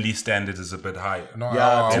 truth. Burnley standard is a bit higher.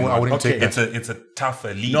 I wouldn't take that. It's a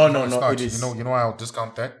tougher league. No, It it is. You know, I'll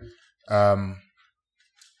discount that.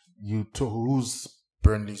 Who's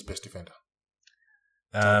Burnley's best defender?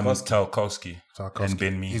 Tarkowski and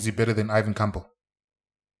Ben Mee. Is he better than Ivan Campo?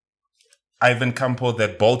 Ivan Campo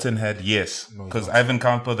that Bolton had, yes. Because Ivan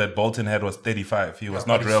Campo that Bolton had was 35. He was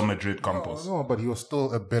not Real Madrid Campos. No, but he was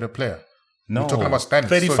still a better player. No, we're talking about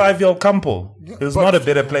standards. 35-year-old Campo. He was not a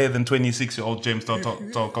better player than 26-year-old James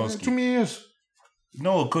Tarkowski. To me, yes.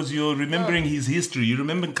 No, because you're remembering his history. You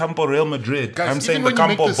remember Campo Real Madrid. Guys, I'm saying the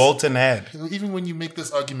Campo Bolton had. Even when you make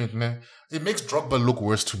this argument, man, it makes Drogba look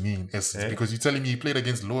worse to me in essence, because you're telling me he played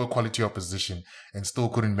against lower quality opposition and still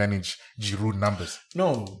couldn't manage Giroud numbers.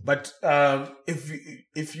 No, but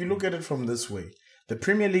if you look at it from this way, the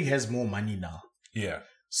Premier League has more money now. Yeah.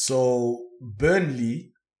 So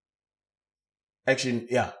Burnley, let's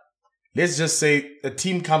just say a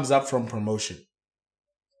team comes up from promotion.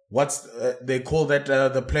 They call that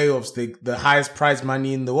the playoffs, the highest prize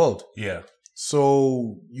money in the world. Yeah.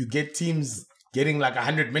 So you get teams getting like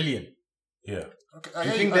 100 million. Yeah. Okay,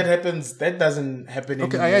 you think that happens? That doesn't happen anymore.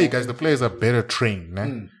 Okay, I hear you guys. The players are better trained.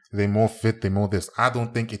 Nah? They're more fit. They're more this. I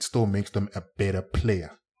don't think it still makes them a better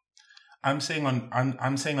player. I'm saying on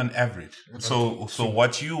average. So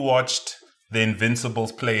what you watched the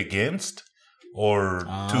Invincibles play against, or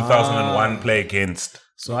 2001 play against.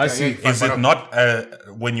 So I see. Is it not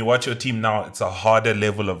when you watch your team now? It's a harder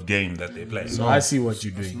level of game that they play. So I see what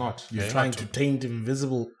you're doing. It's not. You're trying to taint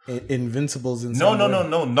Invincibles in No, some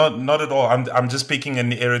way. not at all. I'm just speaking in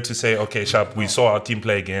the era to say, okay, Sharp, we saw our team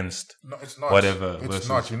play against. No, it's not. Whatever. It's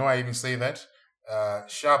not. You know, I even say that.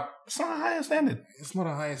 Sharp. It's not a higher standard. It's not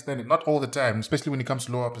a higher standard. Not all the time, especially when it comes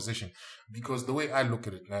to lower opposition. Because the way I look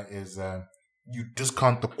at it now is you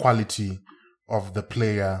discount the quality of the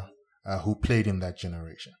player who played in that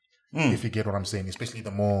generation. If you get what I'm saying, especially the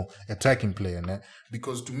more attacking player. Nah?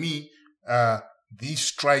 Because to me, these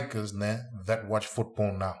strikers that watch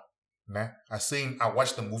football now are saying, I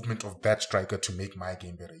watch the movement of that striker to make my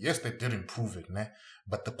game better. Yes, they did improve it,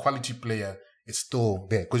 but the quality player is still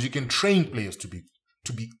there. Because you can train players to be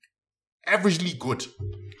averagely good.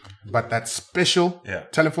 But that special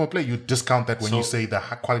talent for a player, you discount that when you say the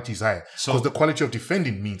quality is higher. Because the quality of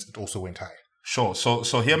defending means it also went higher. Sure.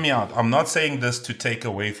 So hear me out. I'm not saying this to take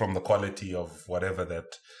away from the quality of whatever that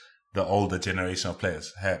the older generation of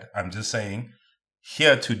players had. I'm just saying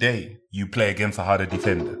here today, you play against a harder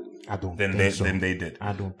defender than they did.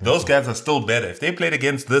 I don't think Those guys are still better. If they played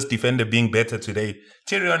against this defender being better today,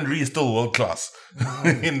 Thierry Henry is still world class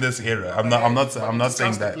in this era. I'm not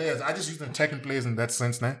saying that. Players. I just use the attacking players in that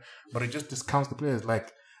sense now, but it just discounts the players.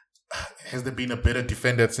 Like, has there been a better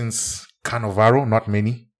defender since Cannavaro? Not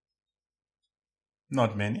many.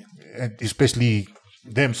 Not many. Especially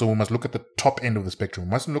them. So we must look at the top end of the spectrum.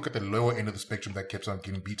 We mustn't look at the lower end of the spectrum that keeps on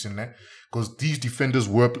getting beaten there. Because these defenders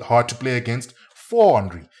were hard to play against for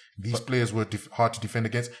Henry. These players were hard to defend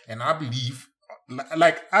against. And I believe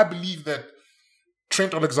that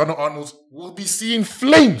Trent Alexander-Arnold will be seeing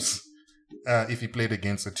flames if he played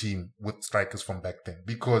against a team with strikers from back then.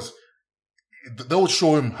 Because they'll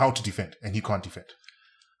show him how to defend, and he can't defend.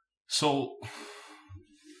 So...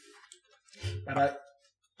 But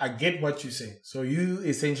I get what you're saying. So you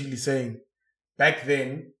essentially saying back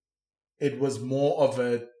then it was more of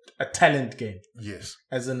a talent game. Yes.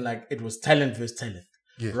 As in like it was talent versus talent.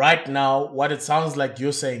 Yeah. Right now, what it sounds like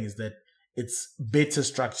you're saying is that it's better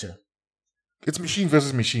structure. It's machine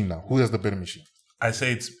versus machine now. Who has the better machine? I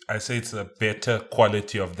say it's a better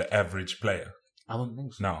quality of the average player. I don't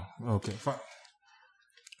think so. No. Okay, fine.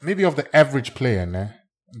 Maybe of the average player, nah?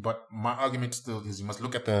 But my argument still is you must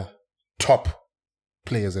look at the top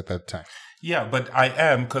players at that time. Yeah, but I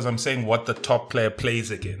am, because I'm saying what the top player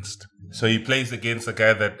plays against. So he plays against a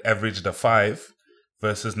guy that averaged a 5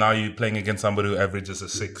 versus now you're playing against somebody who averages a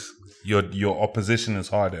 6. Your opposition is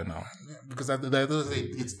harder now. Yeah, because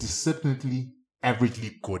it's certainly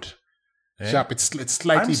averagely good. Eh? Sharp, it's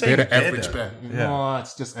slightly I'm saying better better. average player. Yeah. No,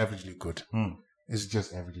 it's just averagely good. Hmm. It's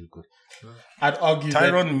just averagely good. I'd argue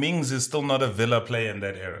Tyrone Mings is still not a Villa player in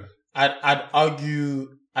that era. I'd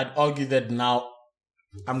argue that now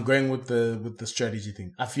I'm going with the strategy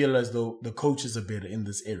thing. I feel as though the coaches are better in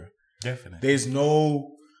this era. Definitely.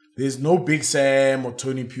 There's no Big Sam or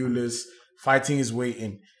Tony Pulis fighting his way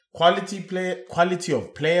in. Quality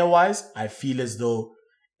of player wise, I feel as though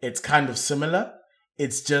it's kind of similar.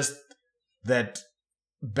 It's just that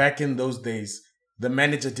back in those days, the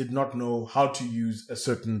manager did not know how to use a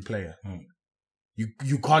certain player.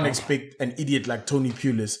 You can't expect an idiot like Tony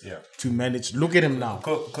Pulis to manage. Look at him now.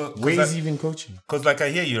 Where is he even coaching? Because I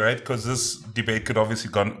hear you, right? Because this debate could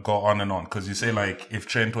obviously go on and on. Because you say if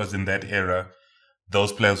Trent was in that era,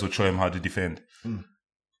 those players would show him how to defend.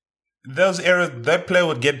 Those eras, that player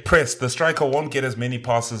would get pressed. The striker won't get as many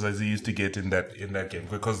passes as he used to get in that game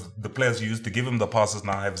because the players who used to give him the passes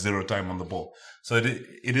now have zero time on the ball. So it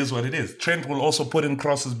is what it is. Trent will also put in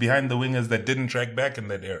crosses behind the wingers that didn't track back in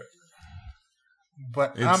that era.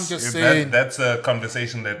 But I'm just saying that's a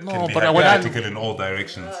conversation that can be practical in all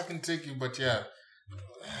directions. I can take you, but yeah.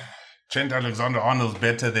 Trent Alexander-Arnold's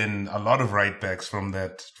better than a lot of right backs from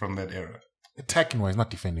that era. Attacking wise, not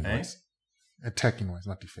defending wise. Attacking wise,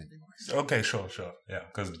 not defending wise. Okay, sure. Yeah,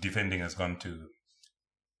 because defending has gone to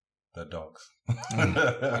the dogs.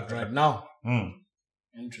 But right now.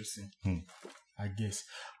 Interesting. I guess.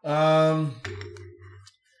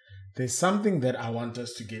 There's something that I want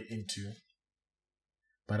us to get into.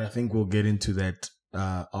 But I think we'll get into that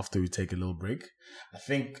after we take a little break. I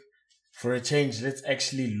think for a change, let's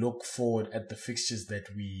actually look forward at the fixtures that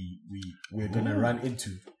we're going to run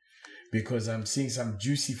into. Because I'm seeing some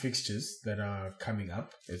juicy fixtures that are coming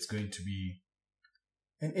up. It's going to be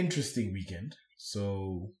an interesting weekend.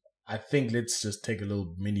 So I think let's just take a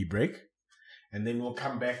little mini break. And then we'll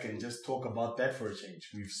come back and just talk about that for a change.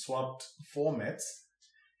 We've swapped formats.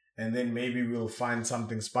 And then maybe we'll find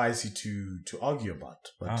something spicy to argue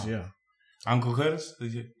about. But yeah. Uncle Curtis,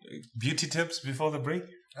 beauty tips before the break?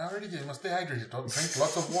 I already did. You must stay hydrated. Drink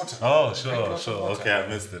lots of water. Oh, sure. Okay, I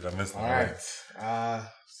missed it. All right.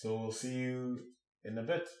 So we'll see you in a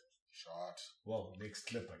bit. Short. Well, next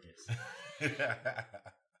clip, I guess.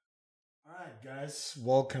 All right, guys.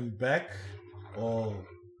 Welcome back.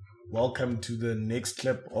 Welcome to the next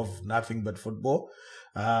clip of Nothing But Football.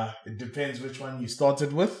 It depends which one you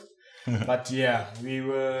started with. But yeah, we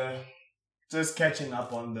were just catching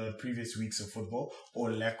up on the previous weeks of football or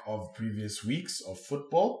lack of previous weeks of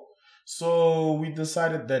football. So we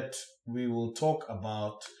decided that we will talk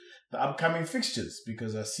about the upcoming fixtures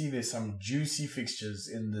because I see there's some juicy fixtures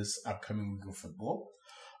in this upcoming week of football.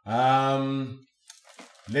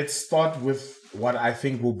 Let's start with what I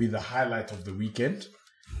think will be the highlight of the weekend.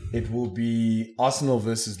 It will be Arsenal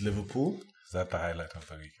versus Liverpool. Is that the highlight of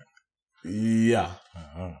the weekend? Yeah.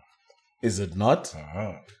 Is it not?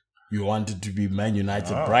 You want it to be Man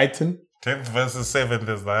United Brighton? 10th versus 7th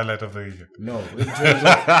is the highlight of the weekend. No,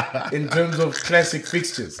 in terms of classic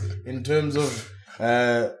fixtures, in terms of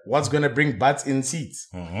what's going to bring butts in seats.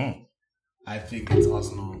 I think it's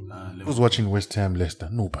Arsenal. Liverpool. Who's watching West Ham Leicester?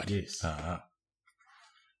 Nobody. Yes.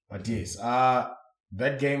 But yes,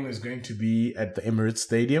 that game is going to be at the Emirates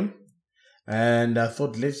Stadium. And I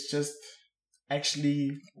thought let's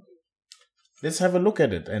have a look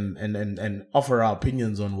at it and offer our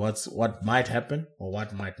opinions on what might happen or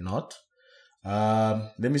what might not.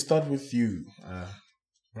 Let me start with you,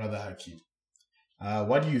 Brother Hakeem.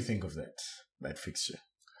 What do you think of that fixture?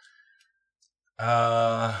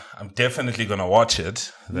 I'm definitely gonna watch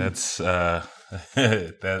it. That's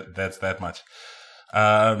that's that much.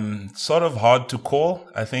 Sort of hard to call.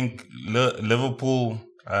 I think Liverpool,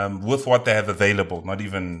 with what they have available, not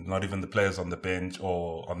even the players on the bench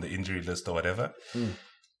or on the injury list or whatever,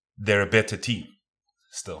 they're a better team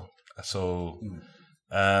still. So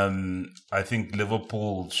I think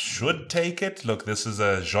Liverpool should take it. Look, this is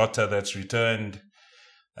a Jota that's returned,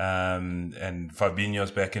 and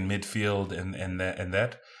Fabinho's back in midfield and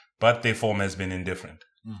that. But their form has been indifferent.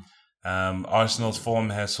 Arsenal's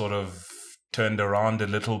form has sort of turned around a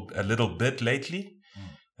little bit lately.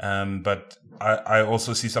 But I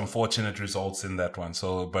also see some fortunate results in that one.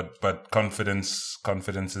 So, but confidence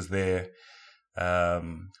is there.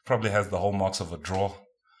 Probably has the hallmarks of a draw.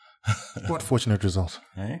 What fortunate results?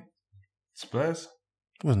 Eh? Spurs?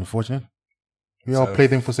 It wasn't fortunate. We all played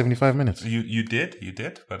them for 75 minutes. You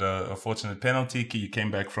did. But a fortunate penalty. You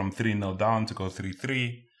came back from 3-0 down to go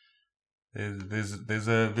 3-3. There's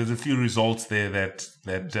a few results there that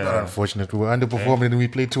Not unfortunate. We were underperforming and we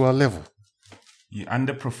played to our level. You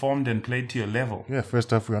underperformed and played to your level. Yeah,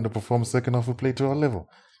 first half we underperformed, second half we played to our level.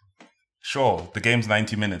 Sure, the game's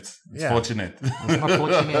 90 minutes. It's fortunate. It's not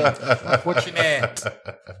fortunate. It's not fortunate.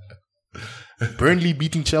 Burnley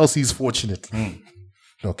beating Chelsea is fortunate.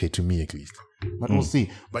 Okay, to me at least. But we'll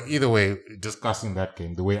see. But either way, discussing that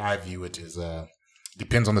game, the way I view it is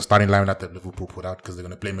depends on the starting lineup that Liverpool put out, because they're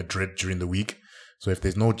going to play Madrid during the week. So if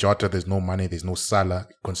there's no Jota, there's no Mane, there's no Salah,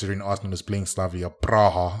 considering Arsenal is playing Slavia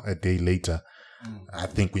Praha a day later, I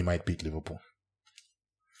think we might beat Liverpool.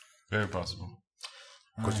 Very possible.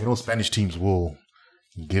 Because Spanish teams will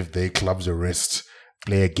give their clubs a rest,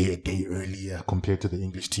 play a day earlier compared to the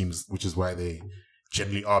English teams, which is why they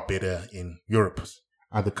generally are better in Europe.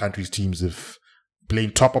 Other countries' teams, if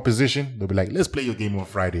playing top opposition, they'll be like, let's play your game on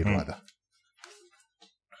Friday rather.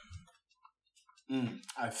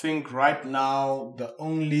 I think right now my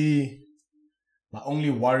only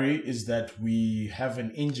worry is that we have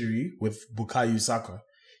an injury with Bukayo Saka.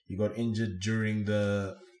 He got injured during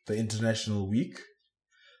the international week.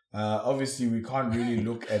 Obviously, we can't really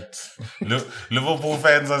look at... Liverpool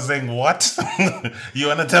fans are saying, what? You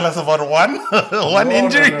want to tell us about one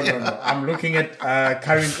injury? No. I'm looking at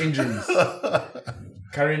current injuries.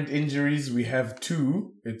 Current injuries, we have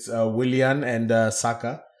two. It's Willian and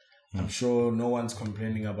Saka. I'm sure no one's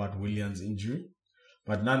complaining about Willian's injury.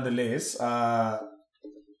 But nonetheless,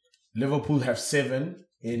 Liverpool have 7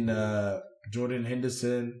 in Jordan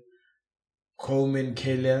Henderson, Coleman,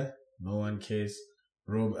 Keller. No one cares.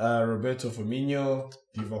 Roberto Firmino,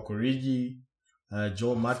 Divock Origi,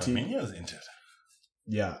 Joe Matip. Firmino's injured.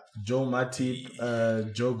 Yeah, Joe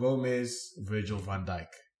Matip, Joe Gomez, Virgil van Dijk.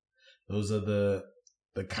 Those are the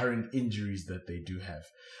current injuries that they do have.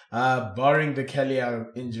 Barring the Kelly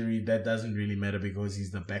injury, that doesn't really matter because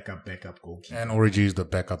he's the backup goalkeeper. And Origi is the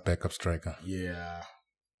backup striker. Yeah.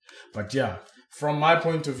 But yeah, from my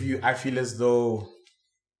point of view, I feel as though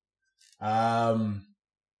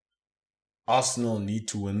Arsenal need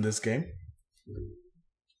to win this game.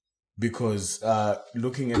 Because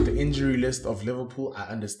looking at the injury list of Liverpool, I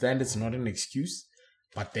understand it's not an excuse,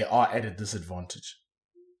 but they are at a disadvantage.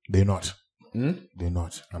 They're not. They're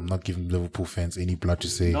not. I'm not giving Liverpool fans any blood to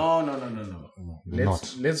say. No.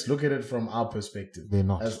 Let's look at it from our perspective. They're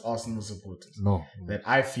not. As Arsenal supporters. No. That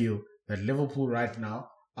I feel that Liverpool right now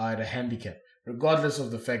are at a handicap. Regardless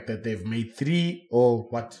of the fact that they've made 3 or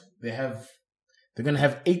what. They're going to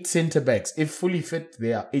have 8 centre-backs. If fully fit,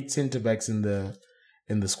 there are 8 centre-backs in the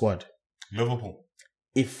squad. Liverpool.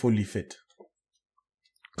 If fully fit.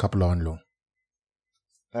 Couple on loan.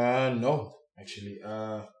 No. Actually,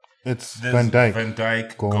 it's There's Van Dijk. Van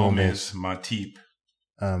Dijk, Gomez, Matip.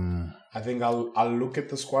 I think I'll look at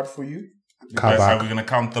the squad for you. Are we going to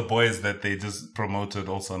count the boys that they just promoted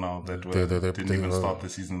also now that didn't even start the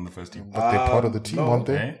season in the first team? But they're part of the team, aren't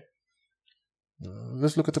they? Eh?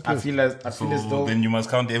 Let's look at the players. I feel as though... Then you must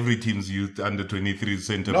count every team's youth under 23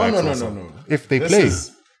 centre-backs. No. If they play.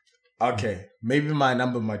 Okay, maybe my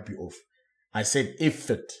number might be off. I said if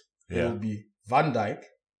fit. It will be Van Dijk,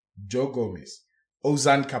 Joe Gomez,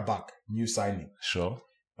 Ozan Kabak, new signing. Sure.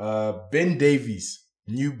 Ben Davies,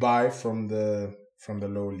 new buy from the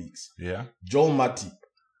lower leagues. Yeah. Joel Matip,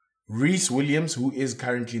 Reece Williams, who is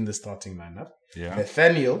currently in the starting lineup. Yeah.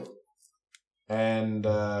 Nathaniel, and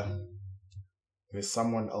there's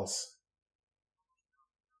someone else.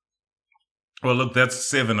 Well, look, that's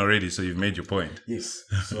 7 already, so you've made your point. Yes.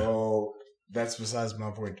 So that's besides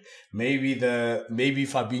my point. Maybe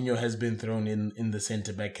Fabinho has been thrown in the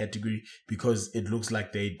centre back category because it looks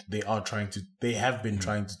like they have been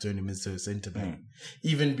trying to turn him into a centre back.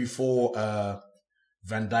 Even before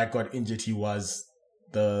Van Dijk got injured,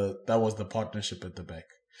 that was the partnership at the back.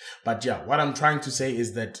 But yeah, what I'm trying to say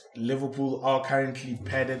is that Liverpool are currently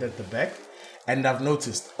padded at the back. And I've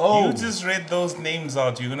noticed. You just read those names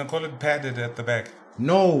out. You're gonna call it padded at the back?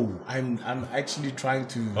 No, I'm actually trying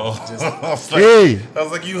to. Just. I was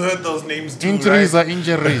like, you heard those names too, injuries right? are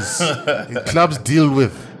injuries. Clubs deal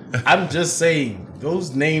with. I'm just saying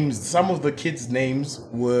those names. Some of the kids' names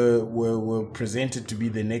were presented to be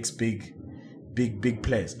the next big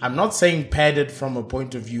players. I'm not saying padded from a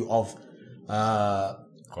point of view of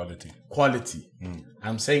Quality.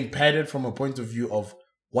 I'm saying padded from a point of view of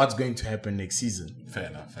what's going to happen next season. Fair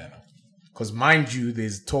enough. Because mind you,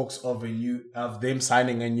 there's talks of them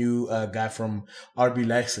signing a new guy from RB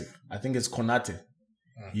Leipzig. I think it's Konate.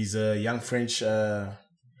 He's a young French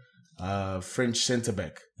centre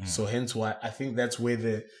back. So hence why I think that's where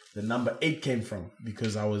the number 8 came from,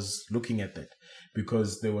 because I was looking at that,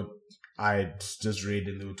 because I just read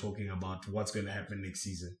and they were talking about what's going to happen next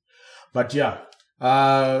season. But yeah,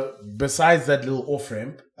 besides that little off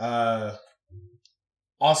ramp,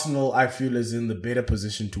 Arsenal I feel is in the better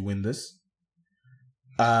position to win this.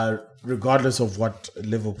 Regardless of what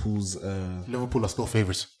Liverpool are still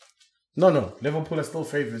favourites. No. Liverpool are still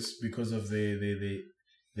favourites because of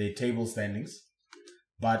their table standings.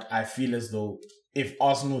 But I feel as though if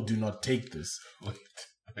Arsenal do not take this...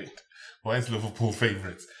 Wait. Why is Liverpool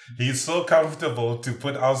favourites? He's so comfortable to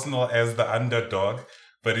put Arsenal as the underdog,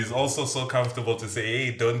 but he's also so comfortable to say,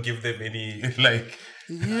 hey, don't give them any,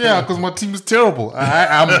 Yeah, because my team is terrible.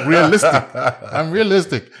 I'm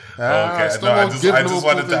realistic. Okay. No, I just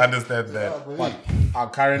wanted to understand that. But our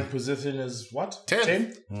current position is what?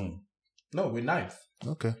 10th? No, we're 9th.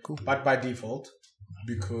 Okay, cool. But by default,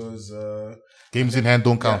 because... games in hand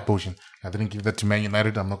don't count, Potion. I didn't give that to Man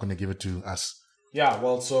United. I'm not going to give it to us. Yeah,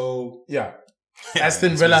 well, so, yeah.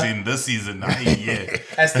 Aston Villa... in this season, yeah.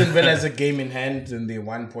 Aston Villa has a game in hand and they're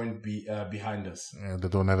 1 point behind us. Yeah, they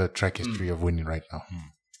don't have a track history of winning right now.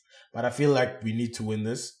 But I feel like we need to win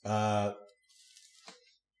this.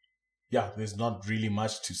 There's not really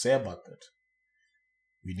much to say about that.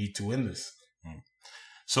 We need to win this.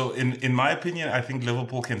 So, in my opinion, I think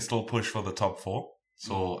Liverpool can still push for the top 4.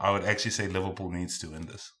 So, I would actually say Liverpool needs to win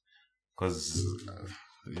this. Because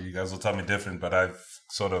you guys will tell me different, but I've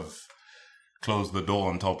sort of closed the door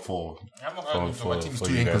on top 4. I'm not arguing, my team is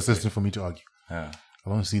too inconsistent for me to argue. Yeah. I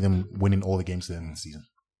want to see them winning all the games there in the season.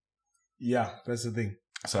 Yeah, that's the thing.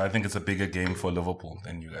 So I think it's a bigger game for Liverpool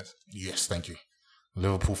than you guys. Yes, thank you.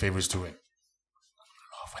 Liverpool favourites to win.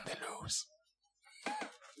 Love when they lose.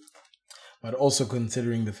 But also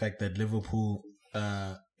considering the fact that Liverpool,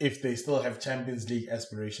 if they still have Champions League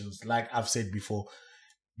aspirations, like I've said before,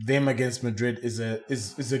 them against Madrid is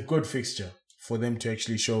a good fixture for them to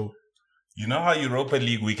actually show. You know how Europa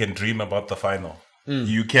League we can dream about the final.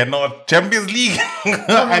 You cannot Champions League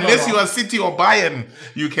unless you are City or Bayern.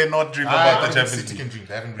 You cannot dream about the Champions City League. Can dream.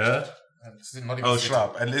 They haven't reached it. Not even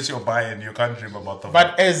shrub. Unless you're Bayern, you can't dream about the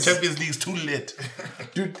But as Champions League's too late.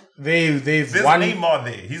 Dude, they've There's won. Neymar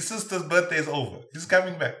there. His sister's birthday is over. He's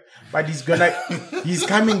coming back. But he's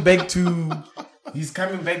coming back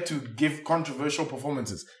to give controversial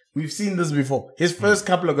performances. We've seen this before. His first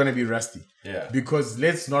couple are going to be rusty. Yeah. Because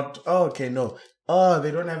they don't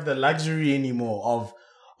have the luxury anymore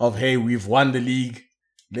of hey, we've won the league.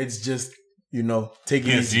 Let's just, take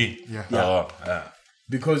it easy. PSG. Yeah. Oh, yeah.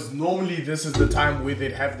 Because normally this is the time where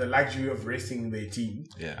they'd have the luxury of resting their team.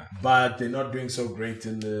 Yeah. But they're not doing so great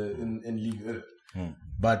in League 1.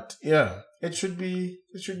 But yeah, it should be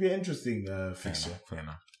an interesting fixture. Fair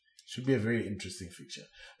enough. Should be a very interesting fixture.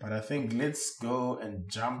 But I think let's go and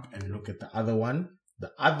jump and look at the other one.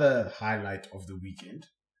 The other highlight of the weekend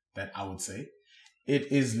that I would say.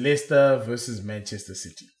 It is Leicester versus Manchester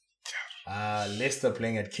City. Leicester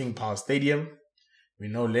playing at King Power Stadium. We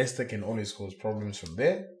know Leicester can always cause problems from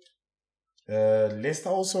there. Leicester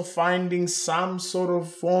also finding some sort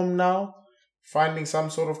of form now. Finding some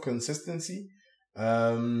sort of consistency.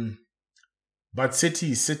 But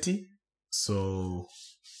City is City. So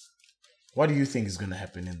what do you think is going to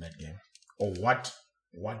happen in that game? Or what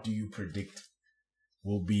do you predict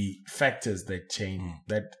will be factors that change,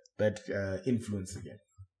 that influence the game?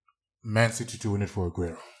 Man City to win it for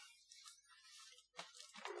Aguero.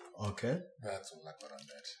 Okay. That's all I got on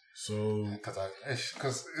that. So...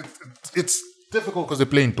 Because it's difficult because they're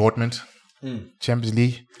playing Dortmund. Champions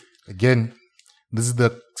League. Again, this is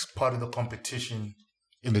the part of the competition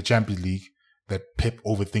in the Champions League that Pep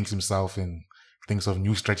overthinks himself and thinks of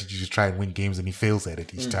new strategies to try and win games, and he fails at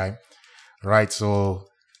it each time. Right, so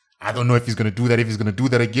I don't know if he's going to do that. If he's going to do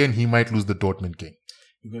that again, he might lose the Dortmund game.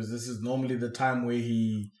 Because this is normally the time where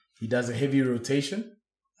he does a heavy rotation.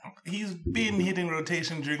 He's been hitting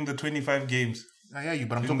rotation during the 25 games. I hear you,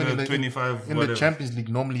 but I'm in talking the 25. In the Champions League,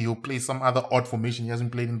 normally he'll play some other odd formation he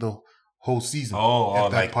hasn't played in the whole season.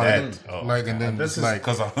 Like that. And then this is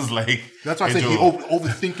because I was like, that's why I said he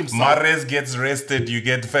overthink himself. Mahrez gets rested, you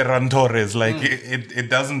get Ferran Torres. Like it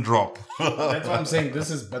doesn't drop. That's what I'm saying. This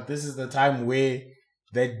is the time where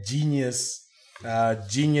that genius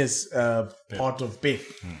part of Pep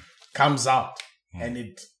comes out, and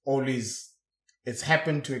it's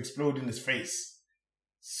happened to explode in his face.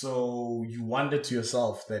 So you wonder to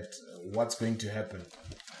yourself that what's going to happen.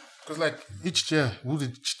 Because like each year, who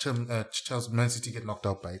did Chelsea, Man City get knocked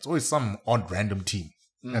out by? It's always some odd random team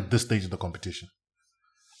at this stage of the competition.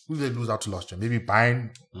 Who did they lose out to last year? Maybe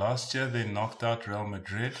Bayern. Last year they knocked out Real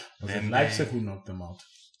Madrid. Was it Leipzig who knocked them out?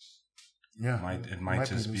 Yeah, It might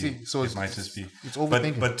just be. See, so it might just be. It's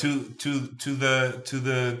overthinking. But to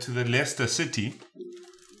the Leicester City.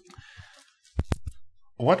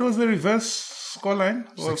 What was the reverse scoreline?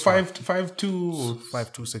 5-2. 5-2,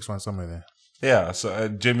 6-1, somewhere there. Yeah, so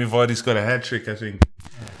Jamie Vardy's got a hat trick, I think.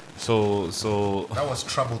 So That was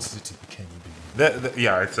troubled City. Can you believe?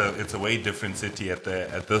 yeah, it's a way different City at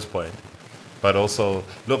this point. But also,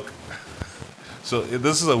 look, so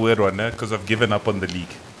this is a weird one, because I've given up on the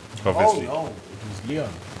league, obviously. Oh no, it was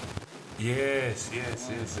Leon. Yes,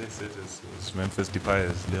 it is. It's Memphis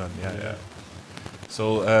Depay's Leon, yeah.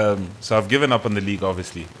 So I've given up on the league,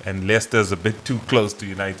 obviously, and Leicester's a bit too close to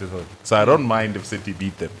United. So I don't mind if City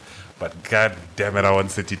beat them, but god damn it, I want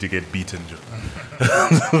City to get beaten, Joe.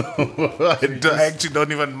 I actually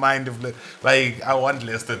don't even mind if, I want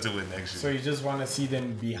Leicester to win, actually. So you just want to see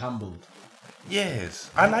them be humbled. Yes,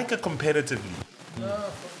 I like a competitive league. No,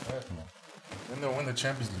 fuck that, man. Then they'll win the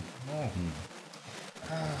Champions League. No.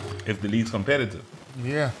 If the league's competitive.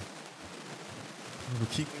 Yeah. We'll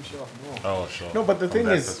keep them short. No. Oh, sure. No, but the From thing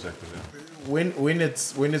that is, perspective, yeah. when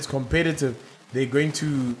it's competitive, they're going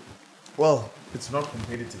to. Well, it's not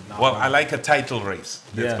competitive now. Well, I like a title race.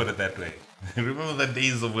 Let's Yeah. put it that way. Remember the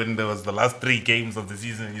days of when there was the last 3 games of the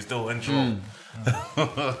season and you still weren't sure?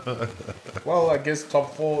 Well, I guess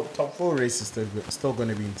top four race is still going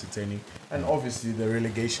to be entertaining, and obviously the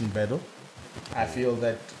relegation battle. I feel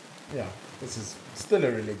that this is still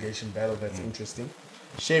a relegation battle that's interesting.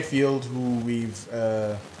 Sheffield, who we've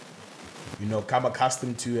come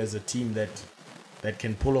accustomed to as a team that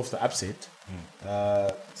can pull off the upset,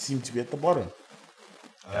 seem to be at the bottom.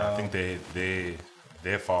 Yeah, I think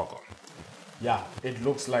they're far gone. Yeah, it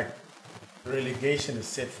looks like relegation is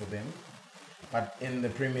set for them, but in the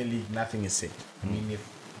Premier League, nothing is set. I mean, if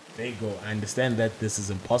they go, I understand that this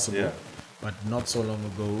is impossible, Yeah. but not so long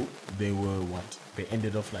ago, they were what? They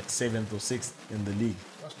ended off like 7th or 6th in the league.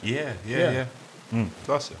 Yeah.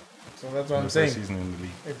 Last year. So that's what I'm First saying. season in the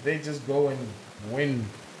league. If they just go and win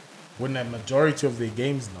a majority of their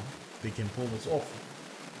games now, they can pull this off.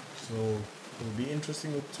 So it'll be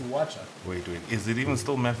interesting to watch. Wait. Is it even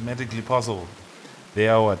still mathematically possible? They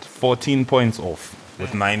are 14 points off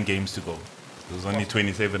with 9 games to go. There's only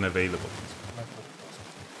 27 available.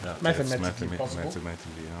 Yeah, Mathematically that's possible.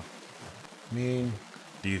 Mathematically, yeah. I mean,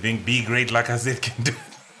 Do you think Be Great Like I said can do it?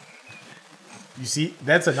 you see,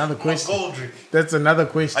 that's another question. McGoldrick. That's another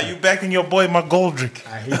question. Are you backing your boy McGoldrick?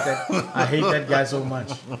 I hate that. I hate that guy so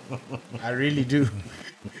much. I really do.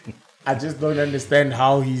 I just don't understand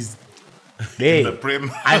how he's there. In the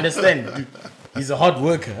Prem. I understand. Dude, he's a hard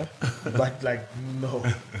worker, but no.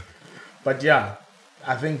 But yeah,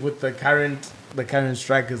 I think with the current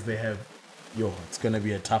strikers they have, it's gonna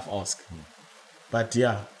be a tough ask. But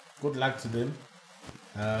yeah, good luck to them.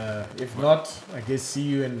 If not, I guess see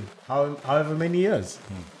you in however many years.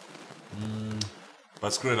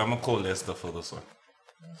 But screw it, I'm going to call Leicester for this one.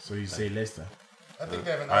 So you say Leicester. I think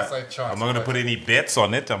they have an outside chance. I'm not going to put any bets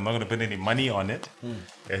on it. I'm not going to put any money on it.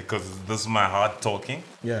 Because this is my heart talking.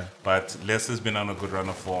 Yeah. But Leicester's been on a good run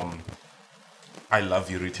of form. I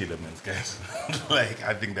love Yuri Tielemans, guys.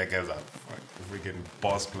 I think that guy's a freaking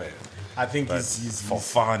boss player. I think But he's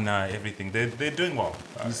Fofana, everything. They're doing well.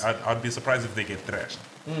 I'd be surprised if they get thrashed.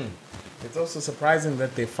 It's also surprising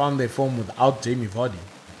that they found their form without Jamie Vardy.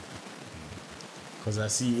 Because I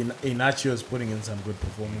see Inacio is putting in some good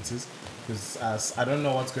performances. Because I don't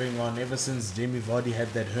know what's going on. Ever since Jamie Vardy had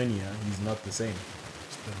that hernia, he's not the same.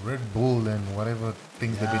 The Red Bull and whatever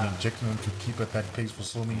things they've been injecting them to keep at that pace for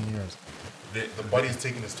so many years. The body's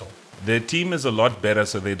taking its toll. Their team is a lot better,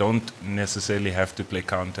 so they don't necessarily have to play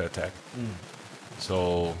counter-attack.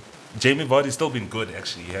 So Jamie Vardy's still been good,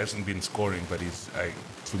 actually. He hasn't been scoring, but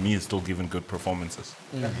for me, he's still giving good performances.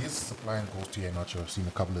 And he's supplying goals to Iheanacho. I've seen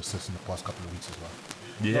a couple of assists in the past couple of weeks as well.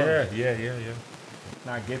 Yeah.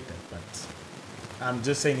 Now I get that, but I'm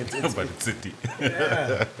just saying it's But it's City.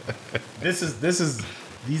 yeah.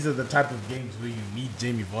 These are the type of games where you need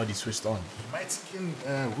Jamie Vardy switched on. He might skin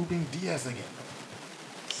Ruben Diaz again.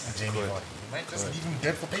 Jamie Vardy. He might just leave him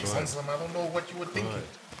dead for pace on some. I don't know what you were thinking.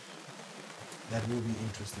 That will be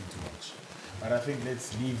interesting to watch. But I think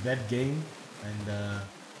let's leave that game and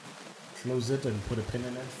close it and put a pin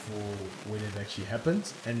in it for when it actually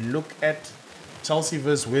happens. And look at Chelsea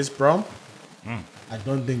versus West Brom. I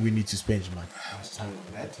don't think we need to spend much. It's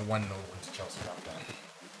 1-0 to Chelsea.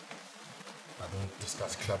 I don't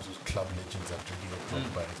discuss clubs with club legends after Didier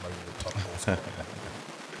Drogba is not even the top goal scorer.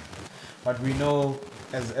 But we know,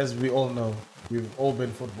 as we all know, we've all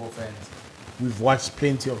been football fans. We've watched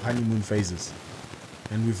plenty of honeymoon phases,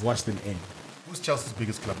 and we've watched them end. Who's Chelsea's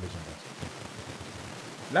biggest club legend?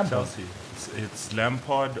 Lampard. Chelsea. It's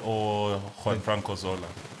Lampard or Juan Franco Zola.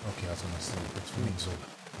 Okay, I was going to say, it's for me Zola.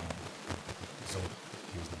 Zola.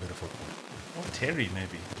 He was the better footballer. Or Terry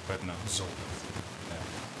maybe, but no. Zola.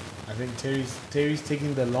 I think Terry's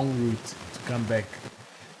taking the long route to come back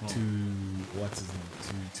to what's his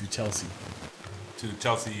name to Chelsea. To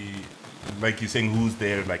Chelsea, like you're saying, who's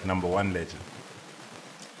their like number one legend?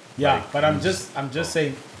 Yeah, Like, but I'm just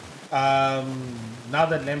saying. Now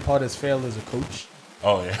that Lampard has failed as a coach,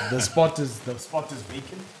 Oh yeah. the spot is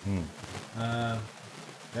vacant.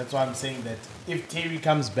 That's why I'm saying that if Terry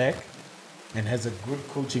comes back and has a good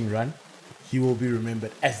coaching run, he will be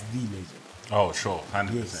remembered as the legend. Oh sure,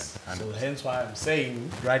 100%. Yes. 100%. So hence why I'm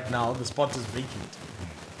saying right now the spot is vacant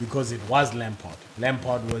because it was Lampard.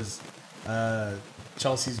 Lampard was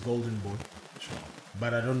Chelsea's golden boy, Sure.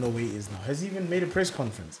 but I don't know where he is now. Has he even made a press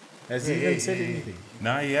conference? Has he even said anything?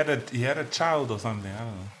 Nah, he had a child or something. I don't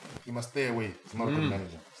know. He must stay away. He's not a good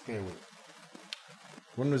manager. Stay away.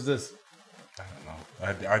 When was this? I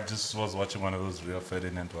don't know. I just was watching one of those Rio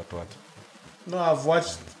Ferdinand what. No,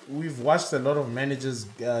 we've watched a lot of managers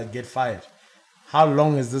get fired. How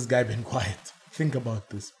long has this guy been quiet? Think about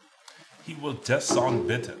this. He will just sound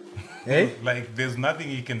bitter. Hey? Like there's nothing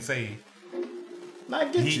he can say. No, I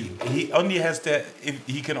get you. He only has to. If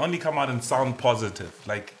he can only come out and sound positive.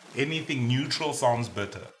 Like anything neutral sounds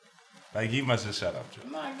bitter. Like he must just shut up. Joe.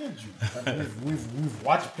 No, I get you. But we've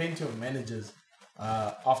watched plenty of managers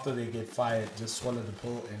after they get fired just swallow the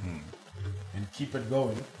pill and keep it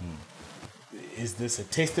going. Is this a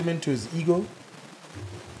testament to his ego?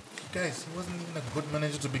 Guys, he wasn't even a good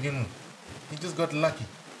manager to begin with. He just got lucky.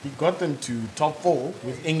 He got them to top 4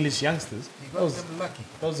 with English youngsters. He got them lucky.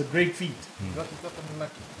 That was a great feat. He got them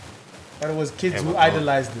lucky. But it was kids Yeah, who but-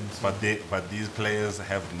 idolized him. So. But these players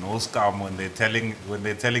have no scum when they're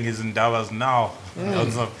telling his endeavors now.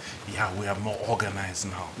 Also, yeah, we are more organized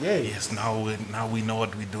now. Yeah. Yes, now we know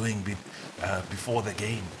what we're doing before the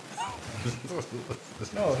game.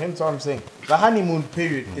 No, hence what I'm saying. The honeymoon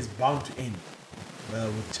period is bound to end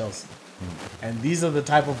with Chelsea. And these are the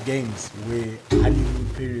type of games where honeymoon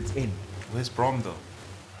periods end. Where's Brom though?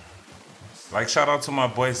 Like shout out to my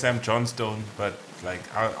boy Sam Johnstone, but like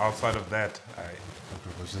outside of that,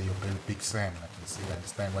 People say you're very big Sam. I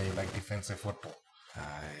understand why you like defensive football.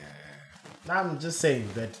 Now I'm just saying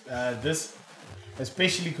that this,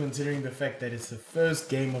 especially considering the fact that it's the first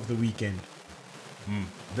game of the weekend,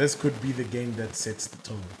 this could be the game that sets the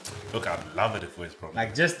tone. look, I'd love it if West Brom.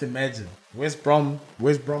 Like just imagine West Brom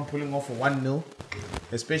pulling off a 1-0,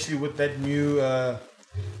 especially with that new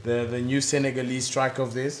the new Senegalese striker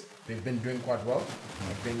of theirs. They've been doing quite well.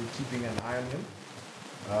 I've been keeping an eye on him.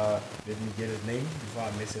 Let me get his name before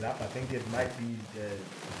I mess it up. I think it might be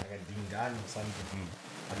like a Dingan or something.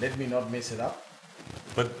 But let me not mess it up.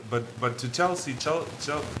 But to Chelsea,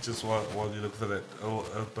 just while you look for that.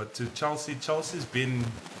 But to Chelsea, Chelsea's been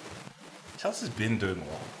doing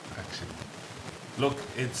well actually. Look,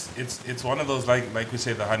 it's one of those like we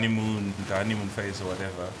say the honeymoon phase or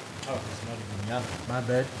whatever. Oh, he's not even young. My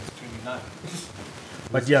bad. He's 29.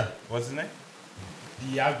 But yeah, What's his name?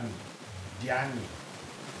 Diani.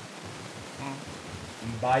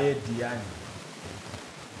 Mbaye Diani.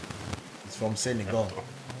 He's from Senegal.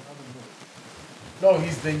 No,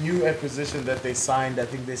 he's the new acquisition that they signed. I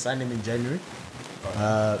think they signed him in January.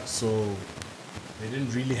 So they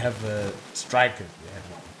didn't really have a striker. They had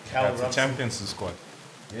Cal That's a Robson. Champions squad.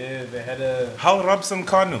 Yeah, they had a... How Robson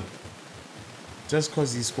Kanu? Just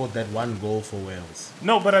because he scored that one goal for Wales.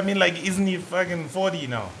 No, but I mean, like, isn't he fucking 40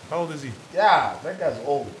 now? How old is he? Yeah, that guy's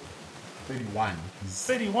old. 31. He's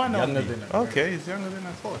 31 younger only. than a Okay, he's younger than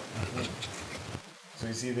I thought. So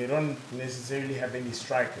you see, they don't necessarily have any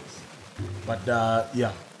strikers. But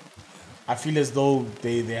yeah, I feel as though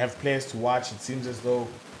they have players to watch. It seems as though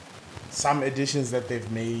some additions that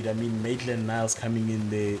they've made, I mean, Maitland-Niles coming in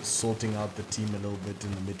there, sorting out the team a little bit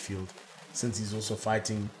in the midfield, since he's also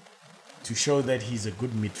fighting to show that he's a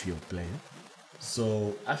good midfield player.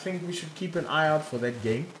 So I think we should keep an eye out for that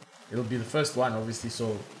game. It'll be the first one, obviously,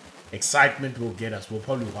 so excitement will get us. We'll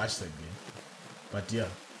probably watch that game. But yeah,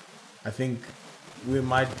 I think we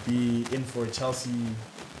might be in for a Chelsea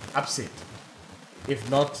upset. If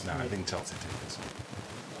not, No, I think Chelsea take this one.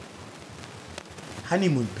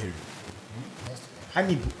 honeymoon period.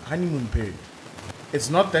 Honeymoon period. It's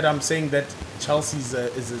not that I'm saying that Chelsea is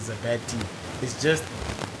a bad team. It's just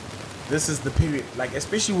this is the period. Like,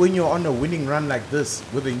 especially when you're on a winning run like this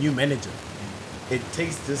with a new manager, it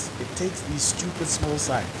takes these stupid small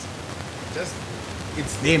sides.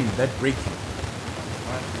 It's them that break you.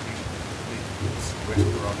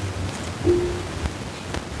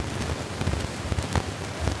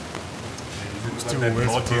 That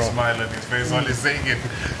naughty smile on his face while he's saying it.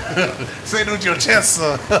 Say it with your chest,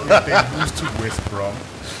 sir. If they lose to West Brom,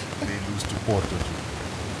 they lose to Porto too.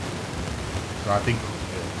 So I think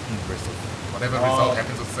rest of whatever result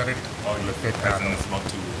happens on Saturday, will affect that. It's not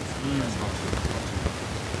too. It's not too.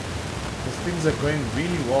 Because things are going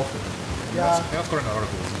really well for them. They're not scoring a lot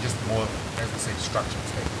of goals. It's just more, as they say, structure.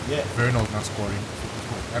 Yeah. Vernal's not scoring.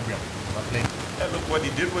 Gabriel not playing. Yeah, look, what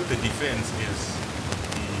he did with the defense is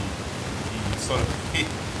he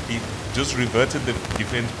just reverted the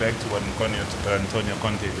defense back to what Antonio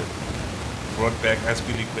Conte did. Brought back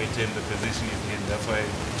Azpilicueta in the position he's in. That's why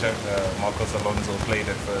Marcos Alonso played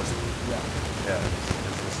at first. Yeah.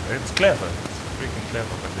 It's clever. It's freaking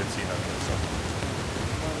clever. But let's see how it goes.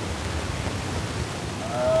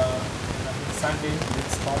 Sunday,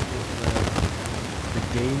 let's start with the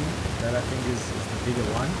game that I think is the bigger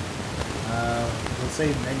one. We'll say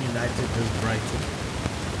Man United versus Brighton.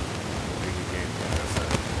 Bigger game. Yeah, that's a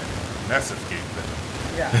massive game.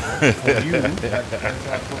 Yeah, for you, that's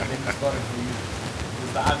why I thought maybe started for you.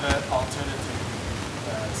 There's the other alternative,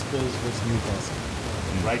 Spurs versus Newcastle.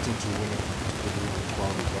 Brighton to win it with the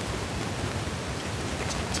quality of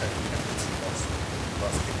extra time efforts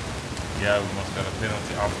last game. Yeah, we must got a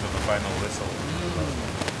penalty after the final whistle.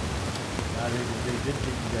 They did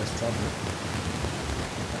give you guys trouble.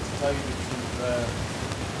 And to tell you the truth, I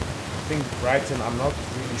think Brighton, I'm not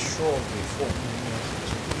really sure of their form.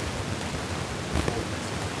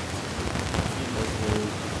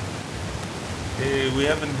 Hey, we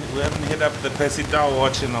haven't hit up the Pesitao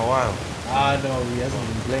watch in a while. No, he hasn't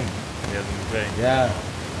been playing. He hasn't been playing. Yeah,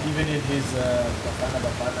 even in his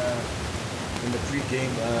Bafana in the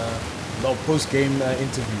pre-game, post-game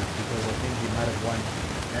interview, because I think he might have won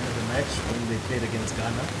end of the match when they played against Ghana.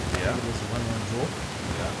 I think it was a 1-1 draw.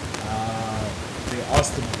 They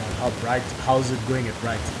asked him about how's it going at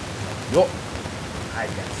Brighton. Yo, hi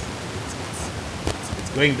guys,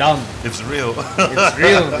 it's going down. It's real. It's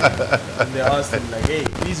real. And they asked him like, hey,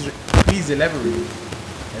 please elaborate.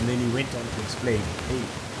 And then he went on to explain, hey,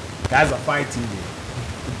 guys are fighting there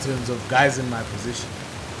in terms of guys in my position.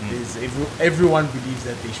 Everyone believes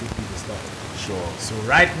that they should be the starter. Sure. So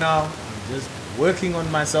right now, I'm just working on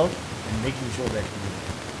myself and making sure that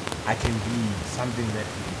I can be something that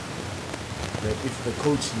if the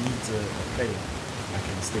coach needs a player, I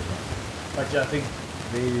can step up. But yeah, I think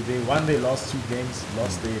they won their last 2 games,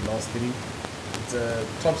 lost their last 3. It's a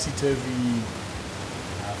topsy-turvy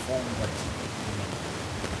form, but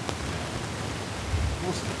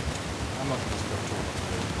I'm not going to spend too much.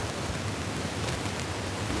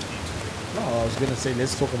 no, I was gonna say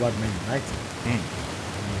let's talk about Man United.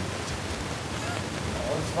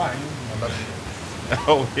 It's fine.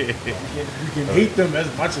 Oh yeah. We can hate them as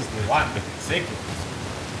much as they want. Second.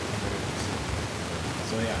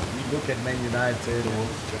 So yeah, we look at Man United.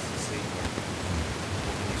 Just the same.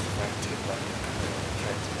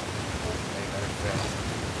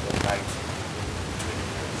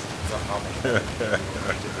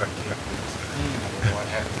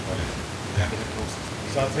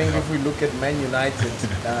 So I think if we look at Man United,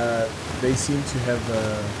 they seem to have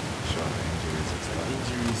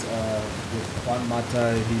injuries. With Juan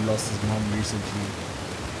Mata, he lost his mom recently.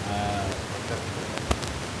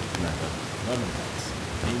 None of that.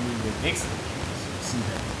 Maybe the next thing you see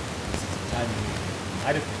that this is the time where he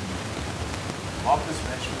might have been Marcus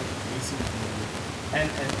Rashford, Mason Greenwood, and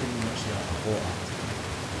Anthony Martial are all out.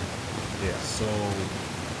 Yeah. So,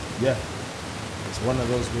 yeah, it's one of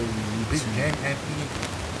those where we need Big to. game, Anthony.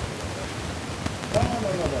 No.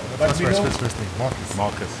 But we know, First name, Marcus.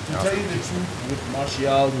 to tell you the truth, with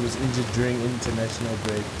Martial, he was injured during international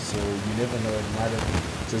break, so you never know. It might have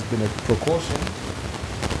just been a precaution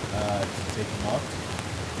to take him out.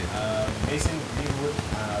 Mason Greenwood,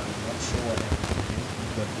 I'm not sure what happened to him. He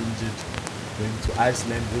got injured going to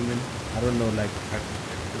Iceland women. I don't know, like.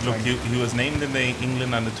 Look, he was named in the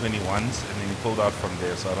England under-21s, and then he pulled out from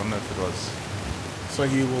there. So I don't know if it was. So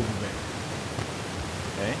he will be back.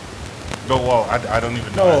 Okay. No, well, I don't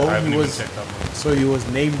even know. No, I haven't he even was. checked up on it. So he was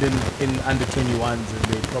named in under-21s, and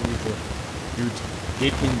they probably thought you'd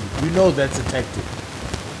get injured. We know that's a tactic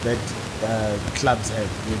that clubs have,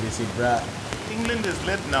 where they say, "Bruh, England is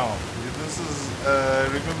lit now. This is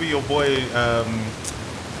remember your boy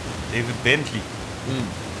David Bentley.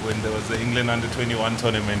 when there was the England under-21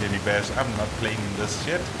 tournament and he bashed, I'm not playing in this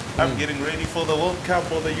shit. I'm getting ready for the World Cup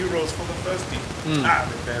or the Euros for the first team. They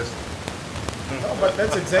bashed. No, but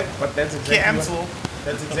that's exactly Cancel.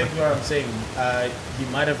 That's exactly what I'm saying. He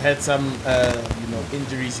might have had some,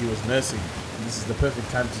 injuries he was nursing. And this is the perfect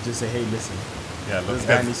time to just say, hey, listen. Yeah, look, This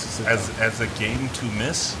guy needs to sit down. as a game to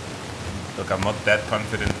miss, look, I'm not that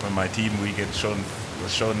confident when my team we get shown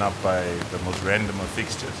up by the most random of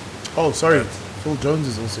fixtures. Oh, sorry. That's- Phil Jones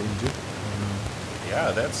is also injured. Yeah,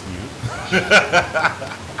 that's new.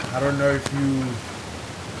 I don't know if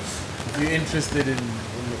you're interested in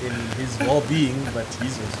his well-being, but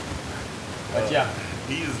he's also. But yeah.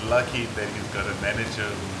 He is lucky that he's got a manager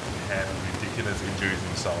who had ridiculous injuries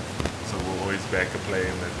himself. So we'll always back a player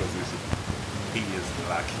in that position. He is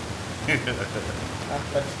lucky.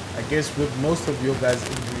 But I guess with most of your guys'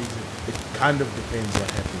 injuries, it kind of depends what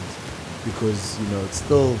happens, because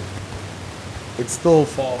it's still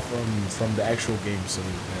far from the actual game. So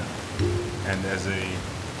And as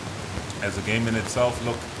a game in itself,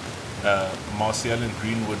 look, Martial and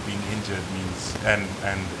Greenwood being injured means, and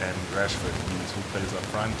Rashford means who plays up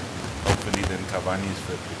front. Hopefully then Cavani is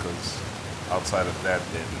fit, because outside of that,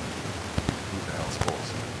 then who the hell scores?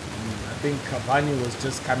 I think Cavani was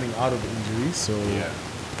just coming out of injury, so Yeah.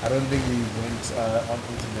 I don't think he went on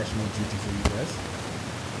international duty for you guys.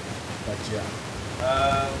 But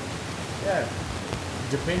yeah,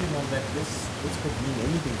 depending on that, this could mean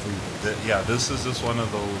anything for you guys. This is just one of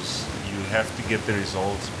those, you have to get the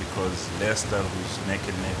results, because Leicester, who's neck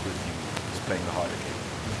and neck with you, is playing the harder game.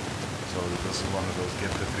 So this is one of those,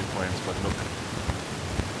 get the 3 points. But look,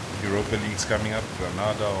 Europa League's coming up,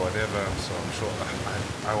 Granada or whatever, so I'm sure,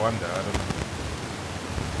 I wonder, I don't know.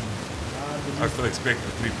 I still expect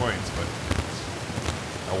the 3 points, but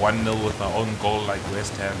a 1-0 with our own goal like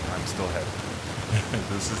West Ham, I'm still happy.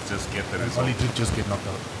 This is just get the And result. Oli did just get knocked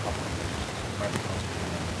out of the cup. Might be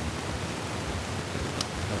contributing.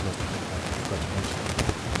 That was the cup. I forgot to mention.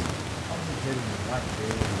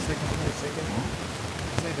 Second place.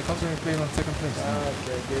 Say the Cubs are playing on second place.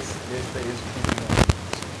 Okay, this there is keeping on.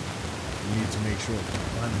 We need to make sure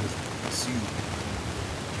one is pursued.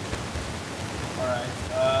 Alright.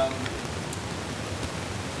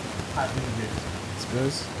 I think it's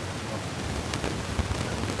Spurs.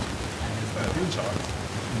 Good chart.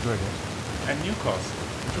 Enjoy that. And Newcastle.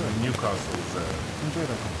 Newcastle's Enjoy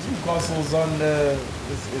that. Newcastle's on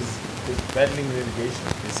is battling relegation.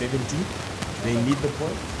 They're 17th. They need the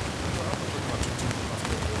point.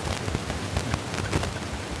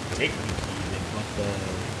 Technically, they've got the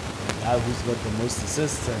guy who's got the most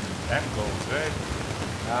assists and goals, right?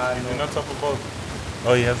 Is he no. not top of both?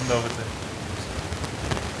 Oh, he hasn't overtaken.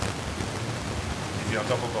 Is he on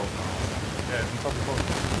top of both? Yeah, he's on top of both.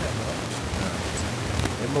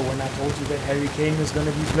 Remember when I told you that Harry Kane was going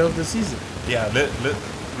to be player of the season? Yeah,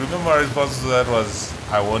 remember our response to that was,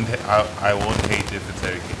 I won't hate if it's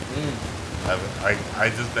Harry Kane.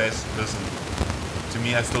 I just listen, to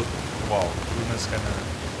me I still, Bruno's kind of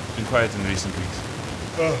been quiet in recent weeks.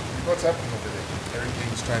 What's happening over there? Harry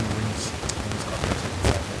Kane's trying to win his contract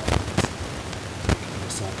inside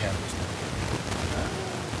the Soul Campbell's.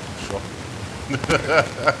 Sure.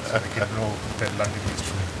 So they can know that London is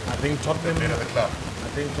true. I think Tottenham. They're the club.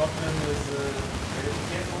 I think Tottenham is very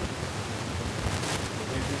careful.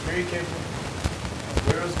 They've been very careful.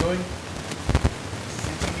 Aguero's going.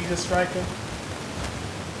 City need a striker.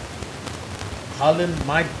 Haaland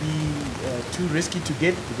might be too risky to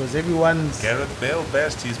get because everyone's. Gareth Bale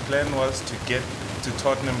best. His plan was to get to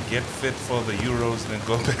Tottenham, get fit for the Euros, then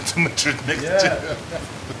go back to Madrid next year.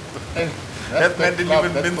 That man didn't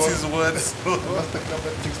even mince his words. That's the club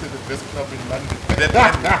that thinks they're the best club in London.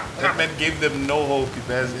 That man gave them no hope. He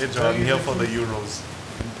has edge on here for the Euros.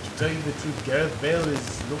 To tell you the truth, Gareth Bale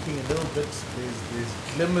is looking a little bit. There's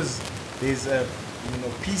glimmers. There's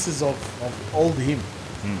pieces of old him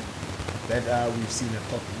that we've seen at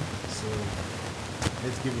Tottenham. So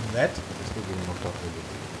let's give him that. Let's go get him knocked out earlier.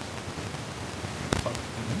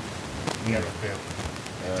 Gareth Bale.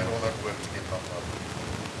 He did all that work to get knocked out.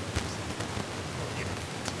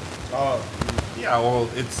 Oh, Yeah, well,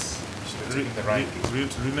 it's The Ryan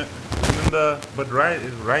remember, but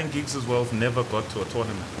Ryan Giggs as well never got to a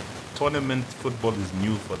tournament. Tournament football is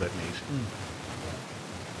new for that nation.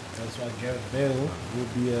 that's why Gareth Bale will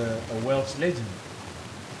be a Welsh legend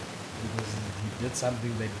because he did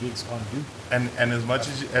something that Giggs can't do. And as much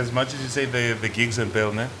as you say the Giggs and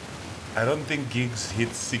Bale, ne? I don't think Giggs hit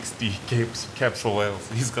 60 caps for Wales.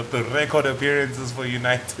 He's got the record appearances for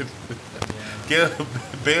United.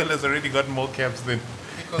 Bale has already got more caps than.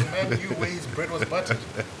 Because man knew where his bread was buttered.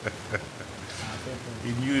 Fair point.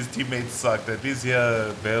 He knew his teammates sucked. At least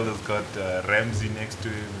here, Bale has got Ramsey next to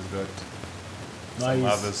him. He's got some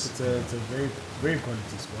others. It's a very, very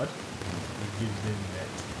quality squad. We give them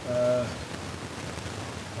that.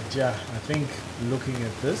 But yeah, I think looking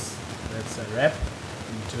at this, that's a wrap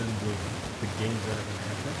in terms of the games that are going to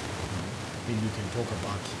happen. Then you can talk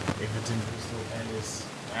about Everton, Crystal Palace.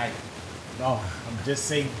 No, I'm just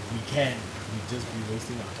saying we can. We just be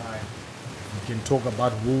wasting our time. We can talk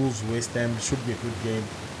about Wolves, West Ham. Should be a good game.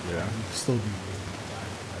 Yeah. We'll still be wasting our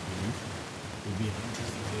time, I believe. It'll be an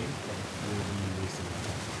interesting game, but we'll be wasting our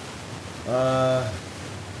time.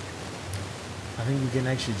 I think we can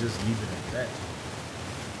actually just leave it at that.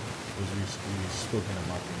 Because we've spoken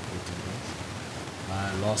about the important things.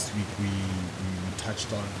 Last week we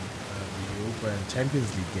touched on the Europa and Champions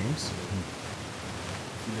League games. I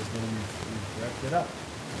feel as though we've wrapped it up.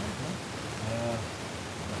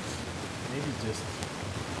 But maybe just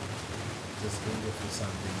go look for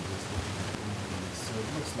something, just looking at injuries. So it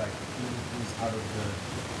looks like Liverpool's out of the...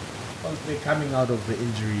 Well, they're coming out of the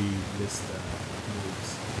injury list.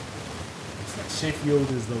 It's like Sheffield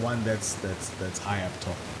is the one that's high up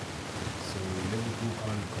top. So Liverpool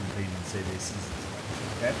can't complain and say their season's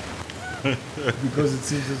like that. Because it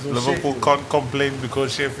seems as though Liverpool Sheffield, can't complain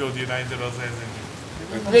because Sheffield United also has injuries.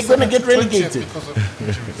 they're going to get relegated. Because of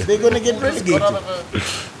injuries. They're going to get relegated. Got out of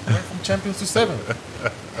went from champions to 7.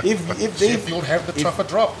 If they Sheffield have the tougher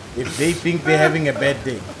drop. If they think they're having a bad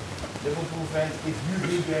day, Liverpool fans, if you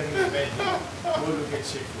think they're having a bad day, go look at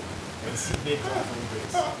Sheffield and see their drop from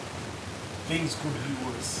grace. Things could be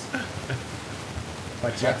worse.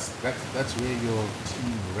 But yeah, That's where your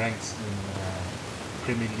team ranks in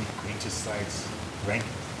Premier League greatest sides ranking.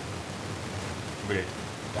 Wait.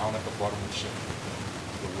 Down at the bottom with Sheffield,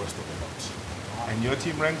 the worst of the lot. And your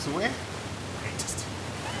team ranks where? Greatest.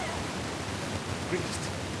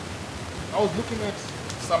 I was looking at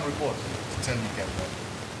some reports to tell me that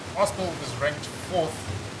Arsenal is ranked 4th,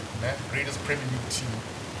 greatest Premier League team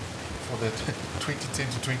for the 2010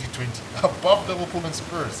 to 2020, above Liverpool and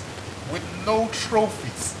Spurs, with no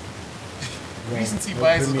trophies. Recency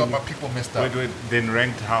bias has got my people messed up. Wait, then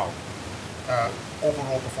ranked how?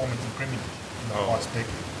 Overall performance in Premier League in the past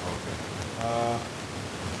decade. Okay.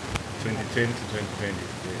 2010 to 2020.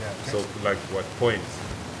 Yeah. So, like what points?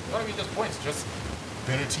 Not even just points, just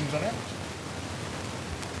better teams on average.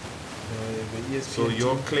 the ESPN So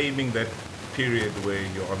you're team, claiming that period where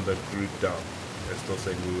you're on the route down. They're still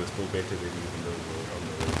saying we were still better than you even though we were on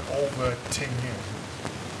the way down. Over 10 years.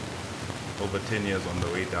 Over 10 years on the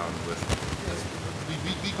way down with Yes.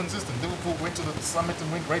 Be consistent. Liverpool went to the summit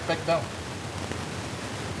and went right back down.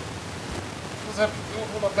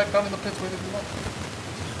 Liverpool are back down in the pits where they belong.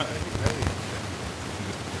 I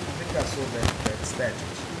think I saw that stat.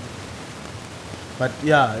 But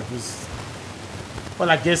yeah, it was. Well,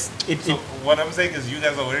 I guess So what I'm saying is you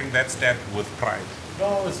guys are wearing that stat with pride.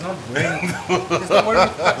 No, it's not wearing. It's not wearing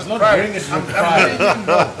It's not wearing it with pride.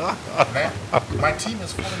 Man, my team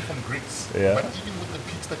has fallen from grace. Yeah. But even with the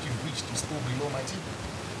peaks that you've reached, you're still below my team.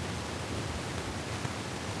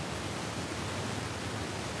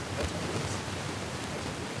 That's what it is.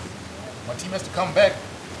 My team has to come back.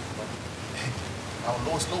 But our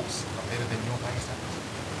low slopes are better than your high standards.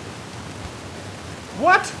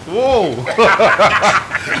 What? Whoa!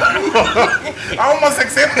 I almost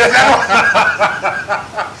accepted that.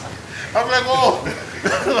 I'm like, oh.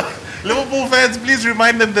 Liverpool fans, please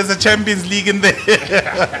remind them there's a Champions League in there.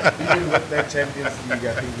 Even with that Champions League,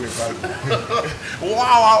 I think we're fine.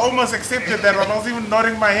 Wow, I almost accepted that one. I was even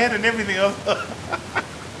nodding my head and everything else.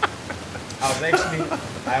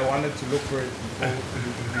 I wanted to look for it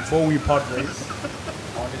before we part ways.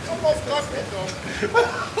 I wanted to look at that stat.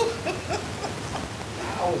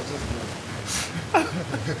 I was just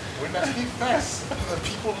When I speak fast, the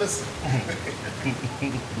people listen.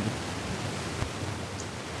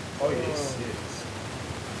 Oh yes.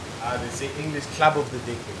 They say English club of the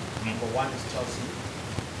decade. Number 1 is Chelsea.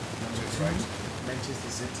 Number 2,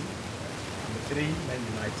 Manchester City. Number 3, Man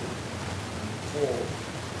United. Number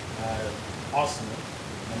 4, Arsenal.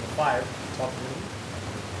 Number 5, Tottenham.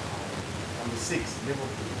 Number 6,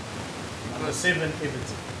 Liverpool. Number 7,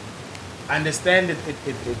 Everton. I understand it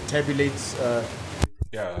tabulates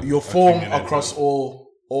your form across all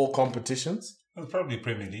competitions. It's probably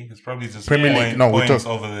Premier League. It's probably just Premier League. No, we points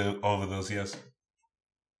took- over those years.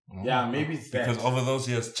 Yeah, maybe it's that. Because over those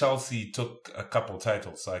years, Chelsea took a couple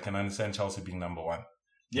titles, so I can understand Chelsea being number 1.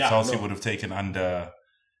 Yeah, Chelsea no. would have taken under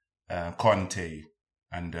Conte,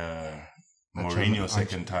 under Mourinho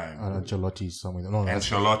second time. Ancelotti's somewhere. No,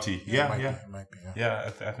 Ancelotti. Yeah. It might be.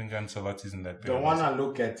 Yeah, I think Ancelotti's in that The period. one I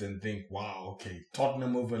look at and think, wow, okay,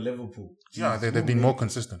 Tottenham over Liverpool. Yeah, Jeez, they've been more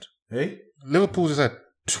consistent. Hey? Liverpool just had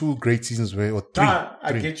 2 great seasons or three. Nah,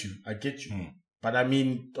 I three. get you. But I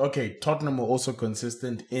mean, okay, Tottenham were also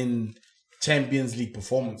consistent in Champions League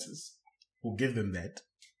performances. We'll give them that.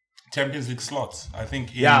 Champions League slots. I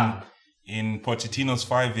think in Pochettino's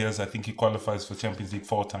 5 years, I think he qualifies for Champions League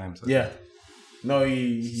 4 times. Yeah. No,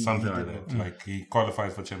 he Something he like did that. Like he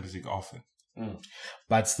qualifies for Champions League often.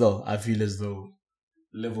 But still, I feel as though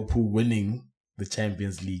Liverpool winning the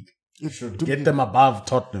Champions League should get them above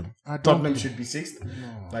Tottenham. Tottenham should be 6th.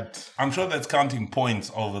 No. But I'm sure that's counting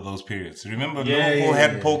points over those periods. Remember, Liverpool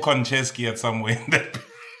had Paul Konchesky at somewhere in that period.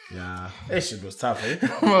 yeah, that shit was tough, eh?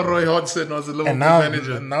 Roy Hodgson was a Liverpool And now,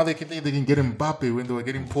 manager. now they can get Mbappe when they were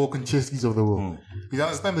getting Paul Konchesky's of the world. You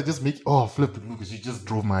understand? They just make flip it, Lucas. You just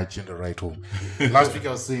drove my agenda right home. Last week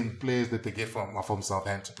I was saying players that they get from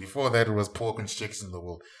Southampton. Before that it was Paul Konchesky in the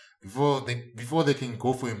world. Before they can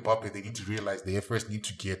go for Mbappe, they need to realize they first need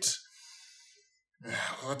to get.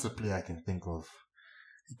 What's a player I can think of?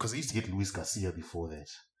 Because they used to get Luis Garcia before that.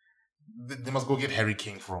 They must go get Harry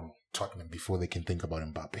Kane from Tottenham before they can think about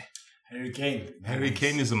Mbappe. Harry Kane. Harry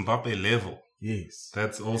Kane is Mbappe level. Yes.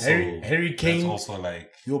 That's also Harry Kane. That's also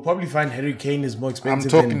like You'll probably find Harry Kane is more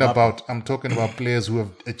expensive than Mbappe. I'm talking about players who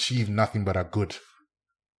have achieved nothing but are good.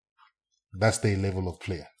 That's their level of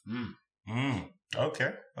player.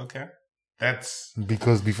 Okay. That's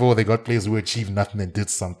Because before they got players who achieved nothing and did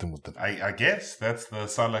something with them. I guess that's the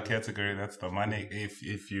Salah category. That's the money.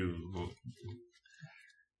 If you,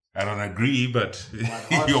 I don't agree, but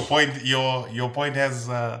your point has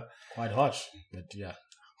Quite harsh, but yeah.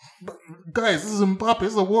 But guys, this is Mbappe.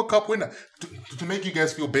 This is a World Cup winner. To make you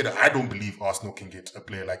guys feel better, I don't believe Arsenal can get a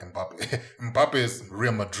player like Mbappe. Mbappe is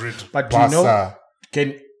Real Madrid, But Barca.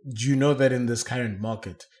 do you know that in this current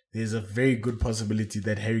market, there's a very good possibility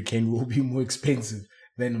that Harry Kane will be more expensive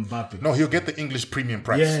than Mbappe. No, he'll get the English premium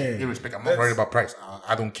price. Yeah. Irrespective. I'm not worried about price.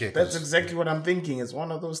 I don't care. That's exactly what I'm thinking. It's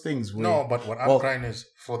one of those things where... No, but what I'm crying is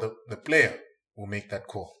for the player who make that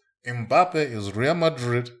call. Mbappe is Real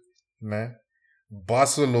Madrid, man,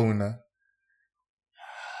 Barcelona,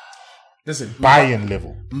 Listen, Bayern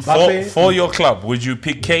level. Mbappe... For your club, would you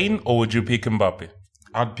pick Kane or would you pick Mbappe?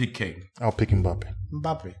 I'd pick Kane. I'll pick Mbappe.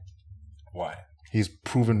 Mbappe. Why? He's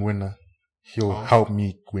proven winner. He'll help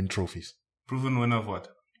me win trophies. Proven winner of what?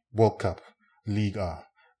 World Cup, League R,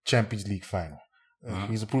 Champions League final.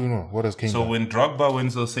 He's a proven winner. What does Kane So do? when Drogba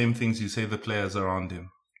wins those same things, you say the players around him.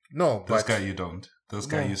 No, This but guy you don't. This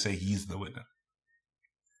guy you say he's the winner.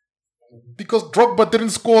 because Drogba didn't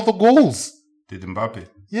score the goals. Did Mbappe?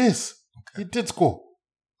 Yes, he did score.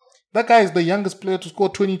 That guy is the youngest player to score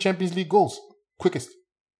 20 Champions League goals. Quickest.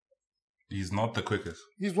 He's not the quickest.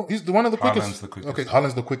 He's the one of the quickest. Haaland's the quickest. Okay,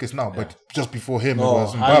 Haaland's the quickest now, but just before him it No,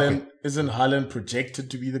 was Mbappe. isn't Haaland projected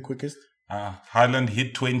to be the quickest? Haaland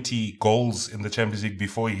hit 20 goals in the Champions League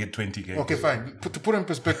before he hit 20 games. Okay, fine. To put it in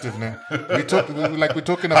perspective, now we're talking about.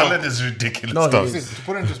 Haaland is ridiculous. No, he stuff. is. To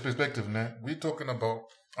put it into perspective, now we're talking about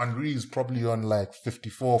Henry is probably on like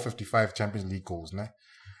 54, 55 Champions League goals, now.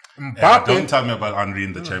 Mbappe, Yeah, don't tell me about Henry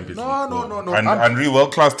in the Champions League. No. Henry,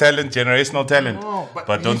 world-class talent, generational talent. No,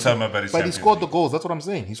 but don't tell me about his But he Champions scored the League. goals. That's what I'm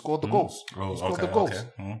saying. He scored the goals. Oh, He scored okay, the goals.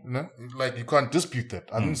 okay. No? Like you can't dispute that.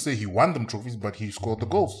 I didn't say he won them trophies, but he scored the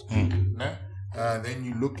goals. No? Then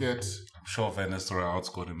you look at. I'm sure Van Nistelrooy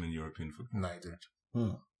outscored him in European football. No, he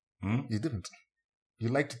didn't. He didn't. You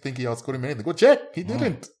like to think he outscored him anything. Go check. He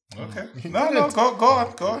didn't. Okay. He No, didn't.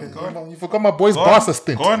 go on. You forgot my boy's Barca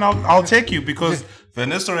stint. Go on, I'll take you because Van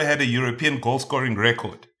Nistelrooy had a European goal-scoring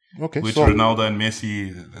record. Okay, Which so Ronaldo and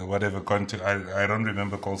Messi, whatever country, I don't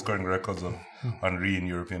remember goal-scoring records of Henry in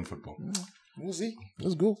European football. we'll see.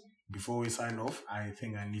 Let's go. Before we sign off, I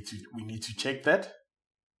think we need to check that.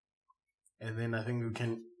 And then I think we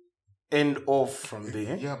can end off from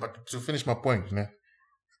there. Yeah, but to finish my point,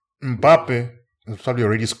 Mbappe has probably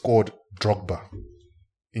already scored Drogba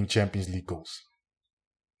in Champions League goals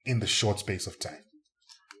in the short space of time.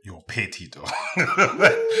 You're petty, though.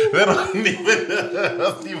 that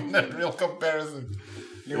wasn't even a real comparison.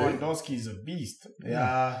 Lewandowski is a beast.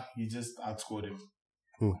 Yeah, he just outscored him.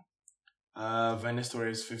 Who? Van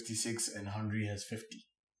Nistelrooy is 56 and Henry has 50.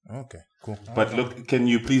 Okay, cool. But look, can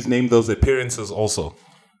you please name those appearances also?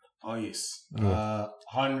 Oh, yes.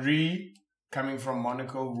 Henry, coming from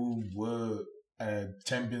Monaco, who were a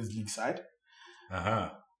Champions League side.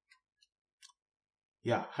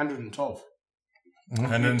 Yeah, 112.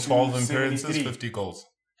 112 appearances, 73. 50 goals.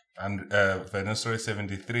 And Van Nistelrooy,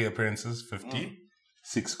 73 appearances,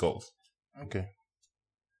 56 goals. Okay.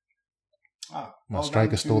 My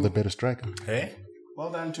striker stole the better striker. Hey?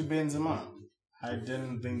 Well done to Benzema. I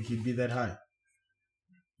didn't think he'd be that high.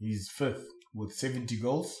 He's 5th with 70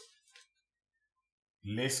 goals.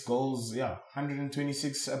 Less goals,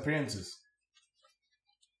 126 appearances.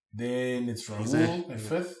 Then it's Raul at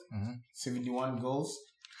 5th, 71 goals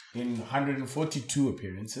in 142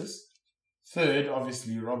 appearances. 3rd,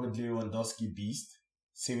 obviously, Robert Lewandowski beast,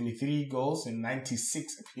 73 goals in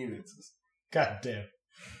 96 appearances. God damn.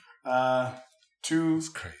 2, It's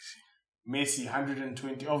crazy. Messi,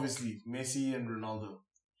 120. Obviously, Messi and Ronaldo.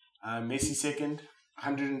 Messi 2nd,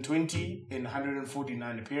 120 in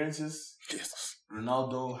 149 appearances. Jesus.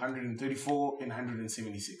 Ronaldo, 134 in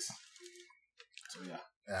 176. So,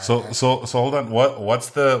 yeah. So hold on. What's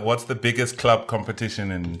the biggest club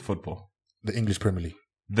competition in football? The English Premier League.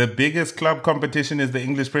 The biggest club competition is the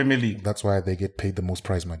English Premier League. That's why they get paid the most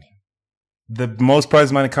prize money. The most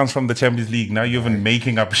prize money comes from the Champions League. Now you're even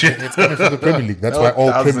making up shit. It's coming from the Premier League. That's why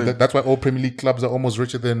all Premier League clubs are almost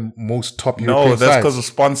richer than most top European No, that's sides. because of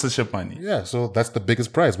sponsorship money. Yeah, so that's the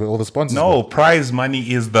biggest prize where all the sponsors No, go. prize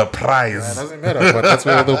money is the prize. It doesn't matter, but that's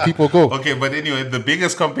where all the people go. Okay, but anyway, the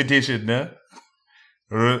biggest competition,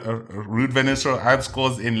 Ruud van Nistelrooy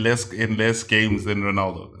outscores in less games than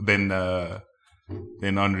Ronaldo,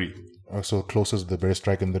 than Henry. Also, closest the better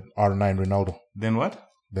striker than R9 Ronaldo. Then what?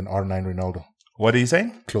 Than R9 Ronaldo. What are you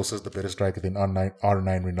saying? Closest the better striker than R9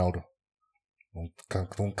 Ronaldo.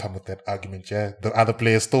 Don't come with that argument, yeah. The other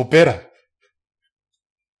player is still better.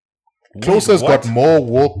 Closest What? got more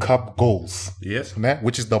World Cup goals, Yes.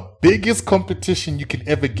 which is the biggest competition you can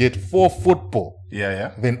ever get for football,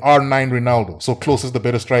 Yeah. than R9 Ronaldo. So closest the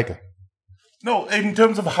better striker. No, in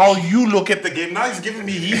terms of how you look at the game, now he's giving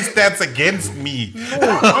me his stats against me.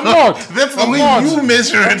 No, I'm not. That's the I'm way not. you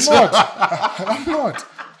measure it. I'm not.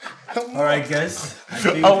 All right, guys.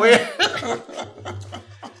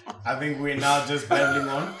 I think we're now just babbling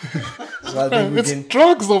on. So I think we It's can.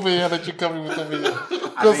 drugs over here that you're coming with over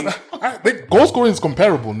here. I Because goal scoring is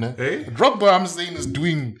comparable, ne? Eh? Drogba, I'm saying, is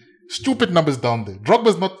doing stupid numbers down there.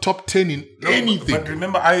 Drogba's not top 10 in anything. But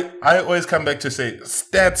remember, I always come back to say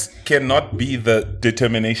stats cannot be the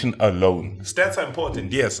determination alone. Stats are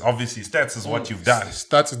important. Yes, obviously, stats is what you've done.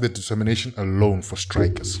 Stats is the determination alone for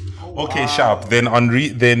strikers. Okay, sharp. Then Henry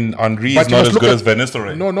is But you not must as look good at- as Van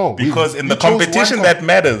Nistelrooy. No. Because in You the chose one competition that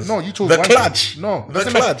matters. No, you chose the one clutch. No, the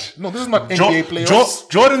doesn't clutch. matter. No, this is not NBA playoffs.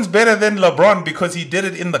 Jordan's better than LeBron because he did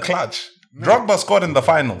it in the clutch. Drogba scored in the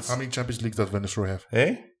finals. How many Champions Leagues does Van Nistelrooy have?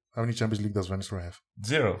 Eh? How many Champions Leagues does Van Nistelrooy have?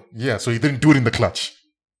 0. Yeah, so he didn't do it in the clutch.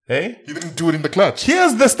 Eh? He didn't do it in the clutch.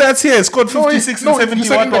 Here's the stats here. He scored 56 and you 71.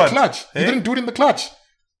 said in the what? clutch. He Eh? didn't do it in the clutch.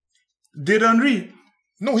 Did Henry?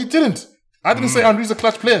 No, he didn't. I didn't say Henry's a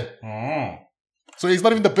clutch player. Oh. So he's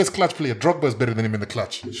not even the best clutch player. Drogba is better than him in the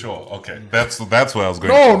clutch. Sure, okay. That's where I was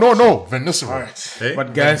going. No. Van Nistelrooy. Eh?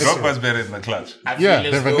 But guys- Drogba's better in the clutch. feel Yeah,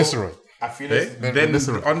 as then Van though- Nistelrooey. I feel Eh? as Then Van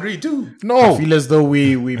Nistelrooy. Henry too. I No. feel as though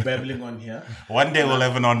we're babbling on here. One day we'll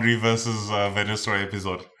have an Henry versus Van Nistelrooy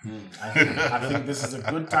episode. I think this is a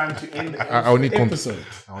good time to end the I only episode.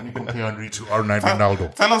 I only compare Henry to R9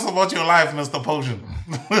 Ronaldo. Tell us about your life, Mr. Potion.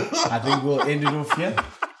 I think we'll end it off here.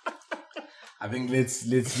 I think let's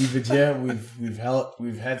leave it here.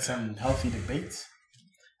 We've had some healthy debates.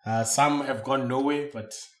 Some have gone nowhere,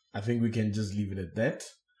 but I think we can just leave it at that.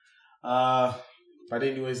 But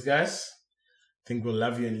anyways, guys, I think we'll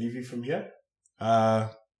love you and leave you from here.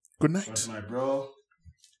 Good night. Got my bro,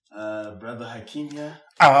 brother Hakeem here.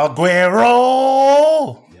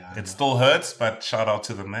 Aguero! Yeah, It still hurts, but shout out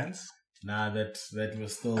to the mans. Nah, that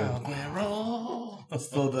was still Aguero!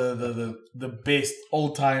 still the best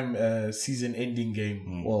all time season ending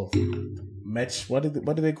game. Well, match. What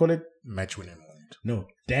do they call it? Match winning moment. No,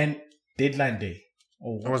 deadline day.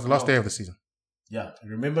 Oh, That was the last day of the season. Yeah,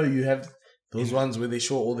 remember you have those ones where they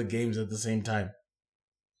show all the games at the same time.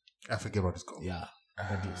 I forget what it's called. Yeah,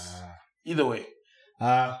 that is. Either way,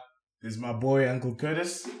 there's my boy Uncle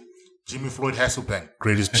Curtis. Jimmy Floyd Hasselbank,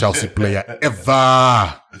 greatest Chelsea player ever.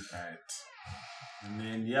 All right, and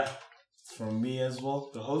then it's from me as well,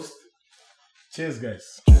 the host. Cheers,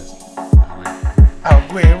 guys.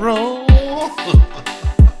 Aguero!